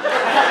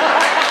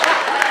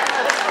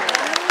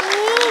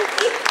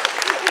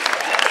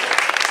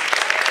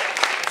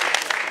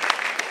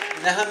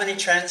 You know how many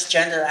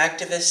transgender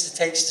activists it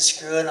takes to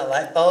screw in a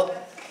light bulb?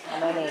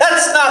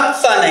 That's not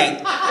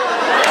funny.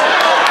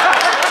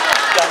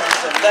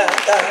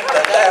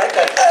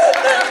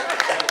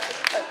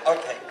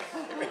 Okay.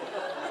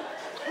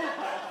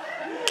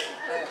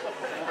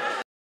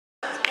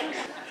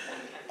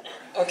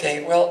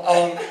 Okay, well,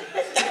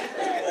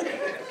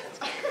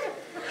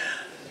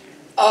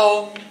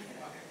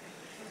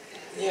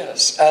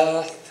 yes,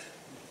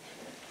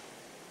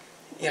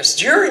 yes,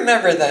 do you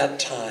remember that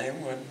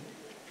time when,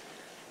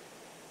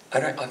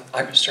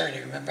 I'm starting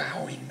to remember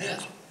how we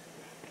met.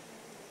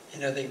 You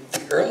know, the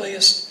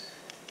earliest,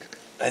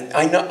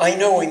 I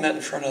know we met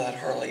in front of that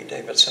Harley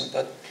Davidson,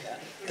 but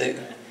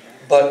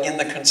in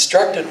the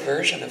constructed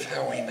version of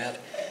how we met,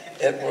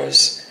 it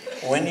was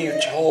when you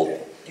told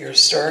your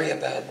story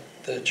about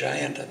the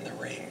giant in the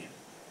ring.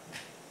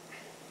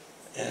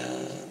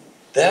 And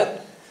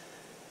that,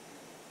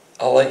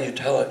 I'll let you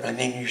tell it. I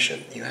mean,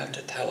 you have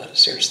to tell it.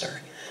 It's your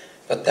story.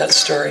 But that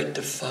story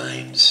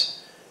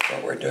defines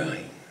what we're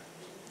doing.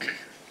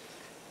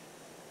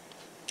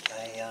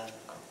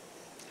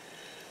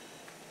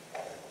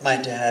 My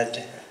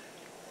dad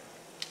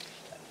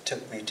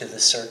took me to the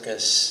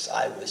circus.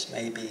 I was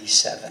maybe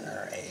 7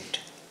 or 8.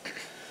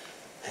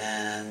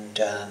 And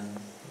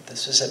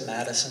this was at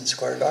Madison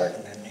Square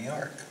Garden in New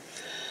York.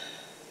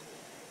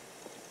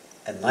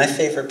 And my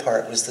favorite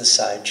part was the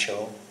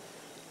sideshow.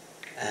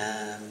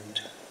 And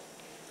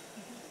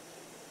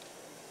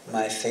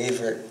my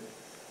favorite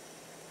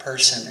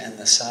person in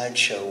the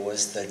sideshow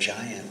was the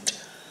giant.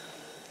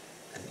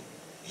 And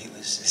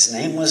his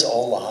name was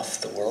Olaf,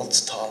 the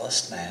world's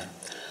tallest man.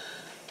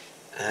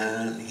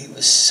 And he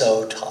was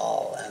so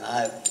tall, and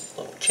I, a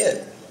little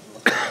kid,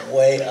 looking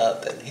way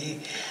up, and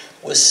he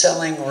was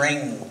selling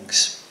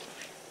rings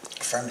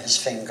from his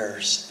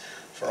fingers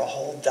for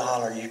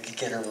 $1 you could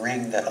get a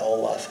ring that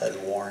Olaf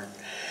had worn.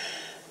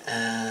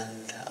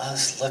 And I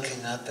was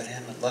looking up at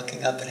him and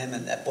looking up at him,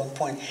 and at one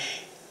point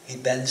he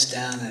bends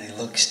down and he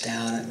looks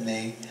down at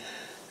me,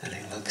 and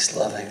he looks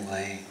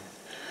lovingly.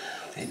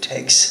 And he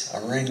takes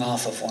a ring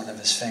off of one of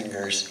his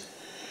fingers,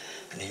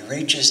 and he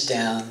reaches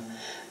down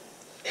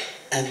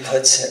and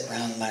puts it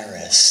around my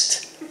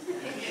wrist.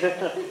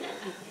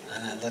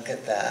 And I look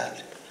at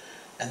that,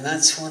 and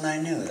that's when I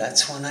knew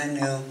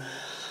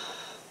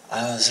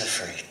I was a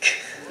freak.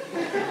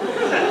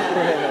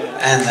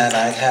 And that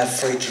I'd have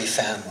freaky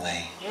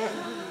family.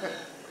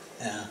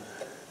 Yeah.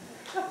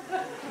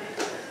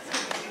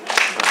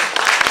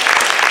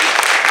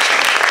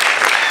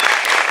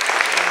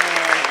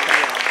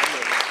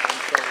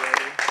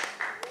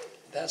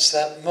 That's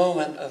that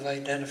moment of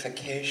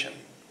identification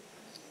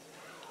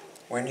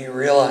when you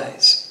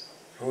realize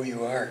who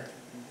you are,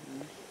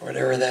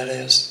 whatever that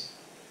is.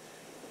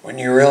 When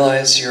you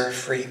realize you're a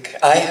freak.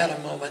 I had a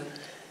moment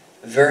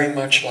very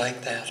much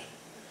like that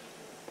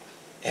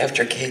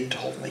after Kate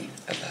told me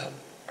about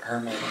her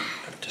moment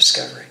of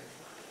discovery.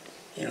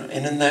 You know,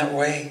 and in that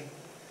way,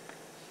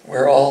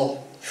 we're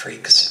all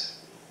freaks.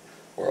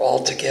 We're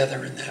all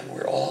together in that.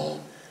 We're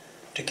all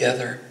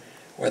together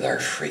with our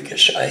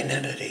freakish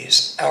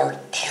identities, our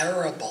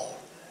terrible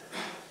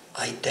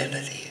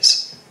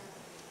identities.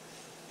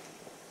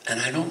 And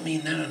I don't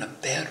mean that in a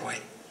bad way.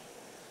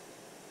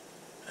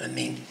 I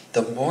mean,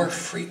 the more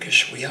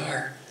freakish we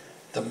are,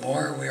 the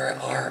more we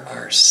are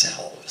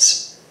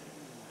ourselves.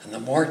 And the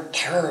more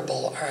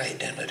terrible our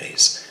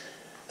identities,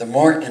 the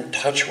more in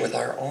touch with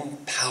our own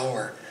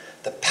power,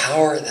 the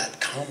power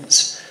that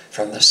comes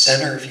from the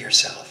center of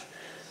yourself,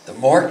 the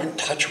more in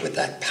touch with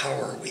that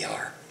power we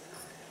are.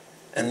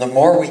 And the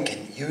more we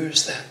can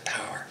use that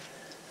power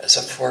as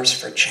a force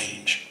for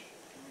change.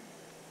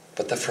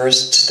 But the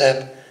first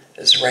step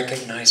is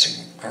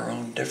recognizing our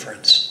own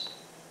difference.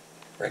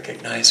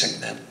 Recognizing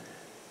that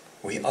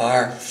we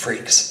are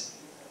freaks.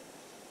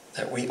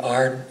 That we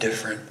are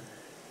different.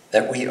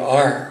 That we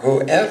are,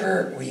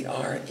 whoever we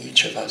are,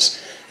 each of us.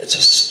 It's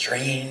a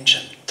strange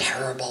and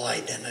terrible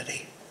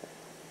identity.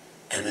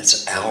 And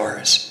it's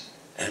ours.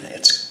 And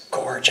it's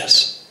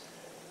gorgeous.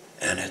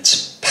 And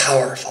it's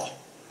powerful.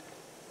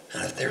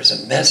 And if there's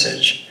a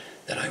message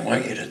that I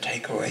want you to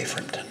take away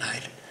from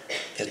tonight,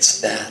 it's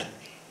that.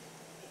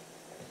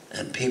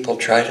 And people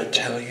try to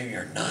tell you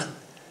you're not.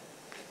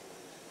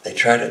 They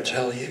try to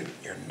tell you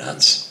you're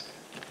nuts.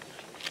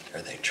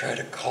 Or they try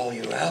to call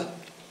you out.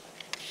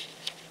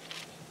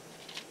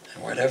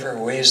 And whatever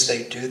ways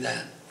they do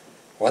that,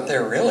 what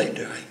they're really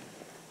doing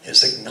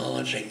is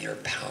acknowledging your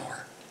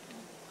power.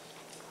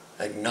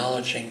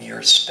 Acknowledging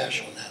your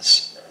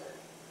specialness.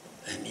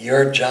 And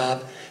your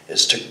job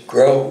is to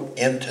grow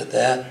into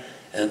that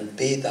and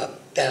be the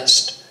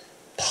best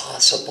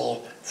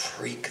possible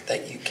freak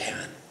that you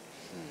can.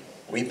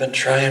 We've been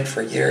trying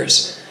for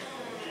years.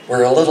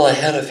 We're a little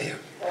ahead of you.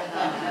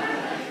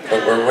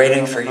 But we're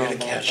waiting for you to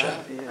catch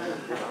up.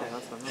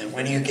 And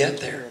when you get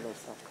there,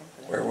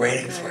 we're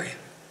waiting for you.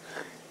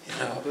 You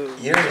know,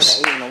 years.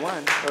 8 and 1.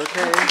 Okay,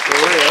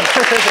 for real.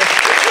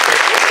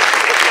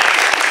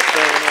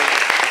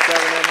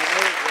 7 and 8.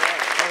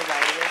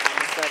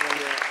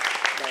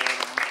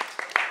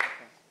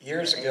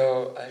 Years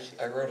ago,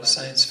 I wrote a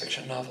science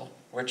fiction novel,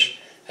 which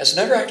has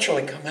never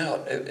actually come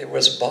out. It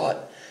was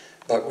bought,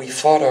 but we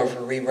fought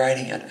over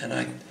rewriting it, and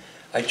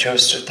I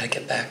chose to take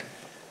it back.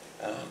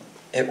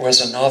 It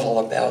was a novel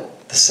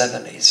about the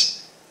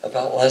 70s,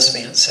 about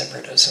lesbian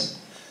separatism,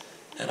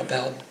 and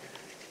about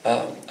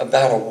a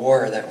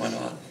war that went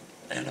on,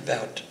 and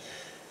about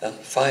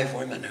 5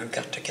 women who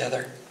got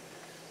together,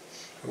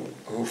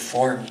 who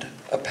formed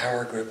a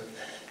power group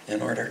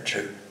in order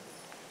to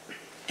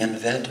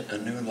invent a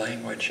new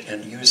language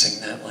and using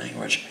that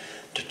language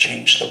to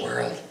change the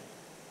world.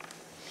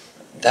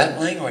 That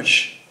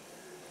language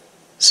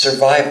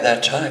survived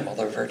that time,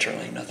 although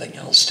virtually nothing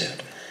else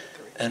did.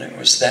 And it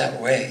was that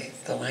way,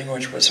 the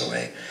language was a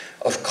way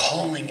of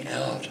calling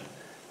out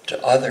to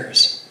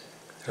others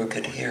who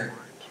could hear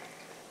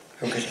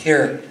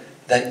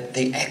that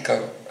the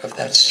echo of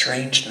that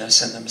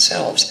strangeness in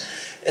themselves.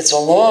 It's a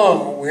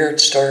long, weird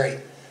story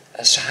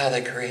as to how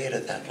they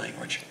created that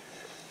language.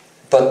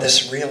 But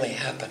this really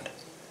happened.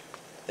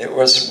 It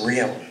was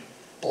real.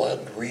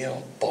 Blood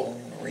real,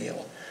 bone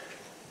real.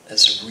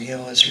 As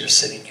real as you're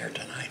sitting here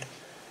tonight.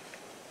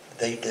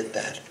 They did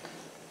that.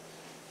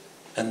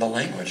 And the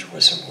language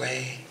was a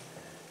way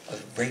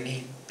of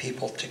bringing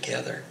people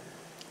together.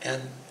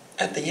 And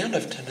at the end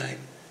of tonight,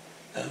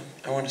 I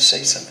want to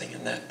say something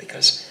in that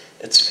because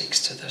it speaks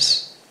to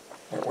this,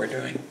 what we're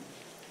doing.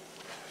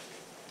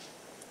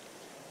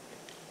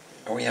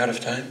 Are we out of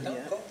time? No,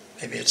 go.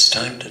 Maybe it's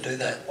time to do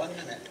that. 1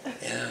 minute.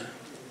 Yeah.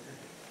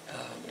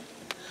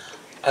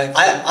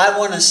 I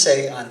want to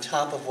say on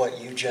top of what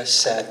you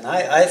just said, and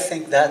I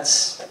think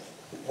that's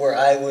where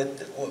I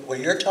would, what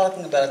you're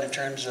talking about in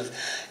terms of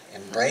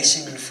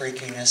embracing your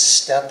freakiness,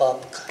 step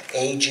up,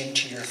 age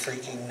into your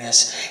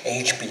freakiness,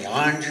 age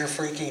beyond your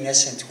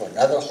freakiness into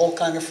another whole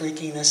kind of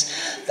freakiness,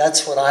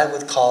 that's what I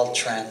would call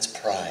trans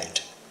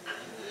pride.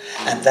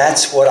 And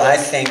that's what I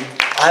think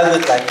I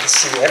would like to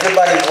see.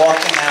 Everybody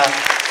walking out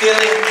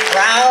feeling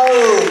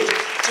proud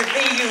to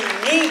be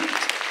unique.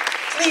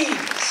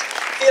 Please,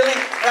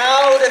 feeling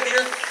proud of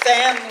your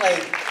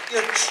family,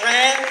 your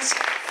trans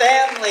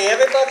family.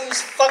 Everybody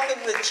who's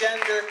fucking with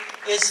gender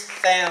is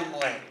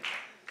family.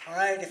 All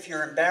right, if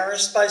you're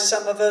embarrassed by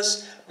some of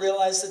us,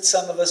 realize that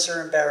some of us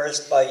are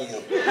embarrassed by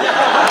you.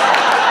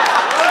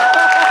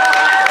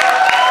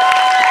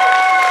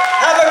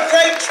 Have a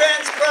great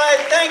Trans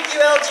Pride. Thank you,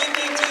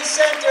 LGBT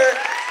Center,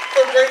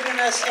 for bringing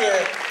us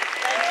here.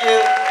 Thank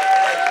you.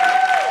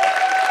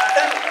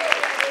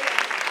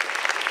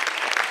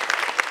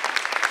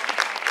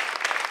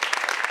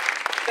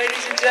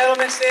 Ladies and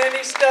gentlemen,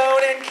 Sandy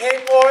Stone and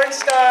Kate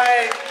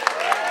Warrenstein.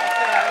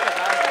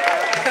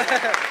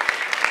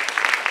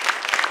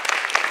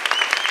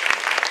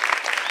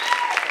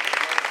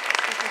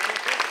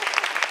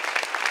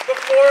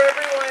 Before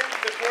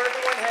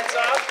everyone heads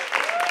off,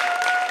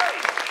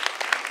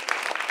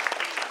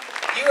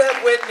 you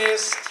have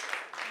witnessed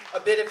a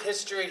bit of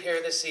history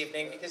here this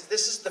evening, because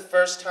this is the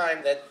first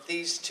time that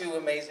these two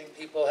amazing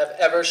people have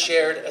ever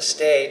shared a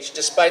stage,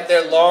 despite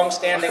their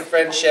long-standing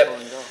friendship.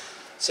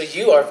 So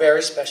you are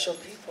very special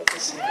people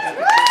this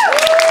evening.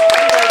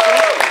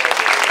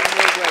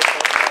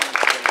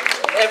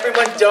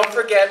 Everyone, don't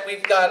forget,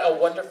 we've got a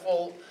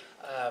wonderful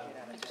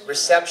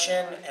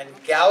reception and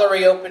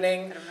gallery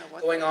opening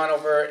going on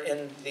over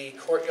in the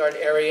courtyard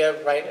area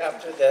right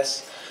after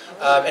this.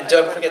 And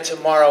don't forget,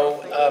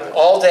 tomorrow,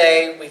 all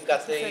day, we've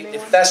got the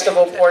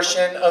festival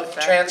portion of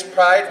Trans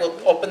Pride. We'll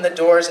open the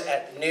doors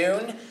at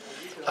noon.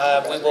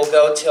 We will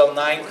go till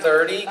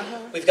 9:30.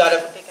 We've got a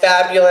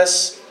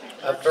fabulous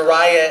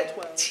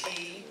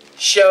variety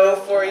show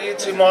for you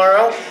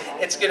tomorrow.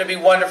 It's going to be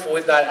wonderful.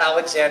 We've got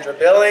Alexandra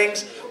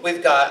Billings.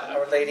 We've got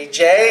Our Lady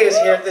J, who's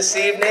here this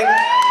evening.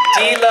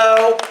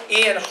 D-Lo,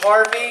 Ian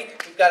Harvey.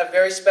 We've got a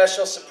very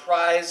special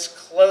surprise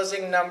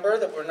closing number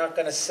that we're not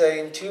going to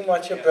say too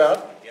much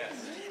about.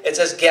 It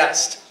says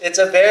guest. It's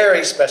a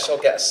very special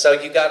guest. So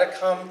you got to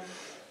come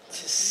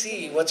to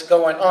see what's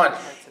going on.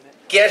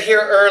 Get here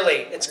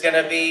early. It's going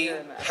to be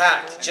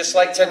packed, just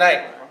like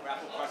tonight.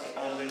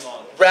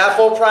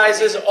 Raffle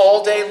prizes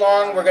all day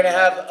long. We're going to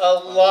have a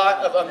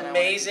lot of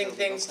amazing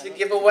things to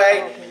give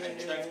away.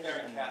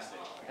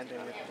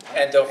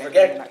 And don't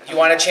forget, you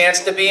want a chance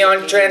to be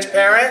on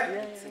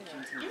Transparent?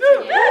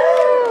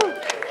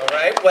 All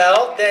right,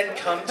 well, then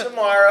come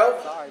tomorrow.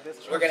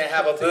 We're going to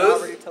have a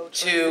booth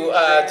to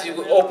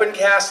do open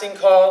casting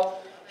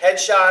call,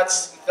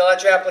 headshots, fill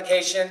out your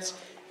applications,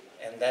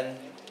 and then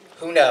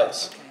who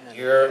knows?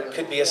 You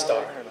could be a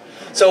star.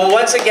 So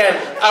once again,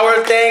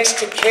 our thanks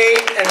to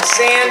Kate and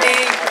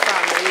Sandy.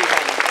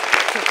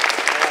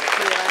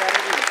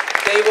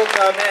 They will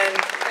come in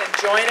and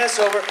join us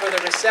over for the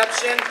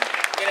reception.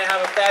 We're going to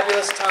have a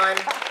fabulous time.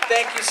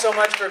 Thank you so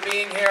much for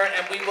being here,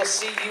 and we will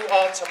see you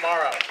all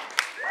tomorrow.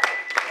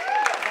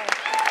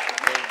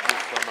 Thank you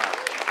so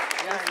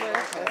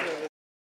much.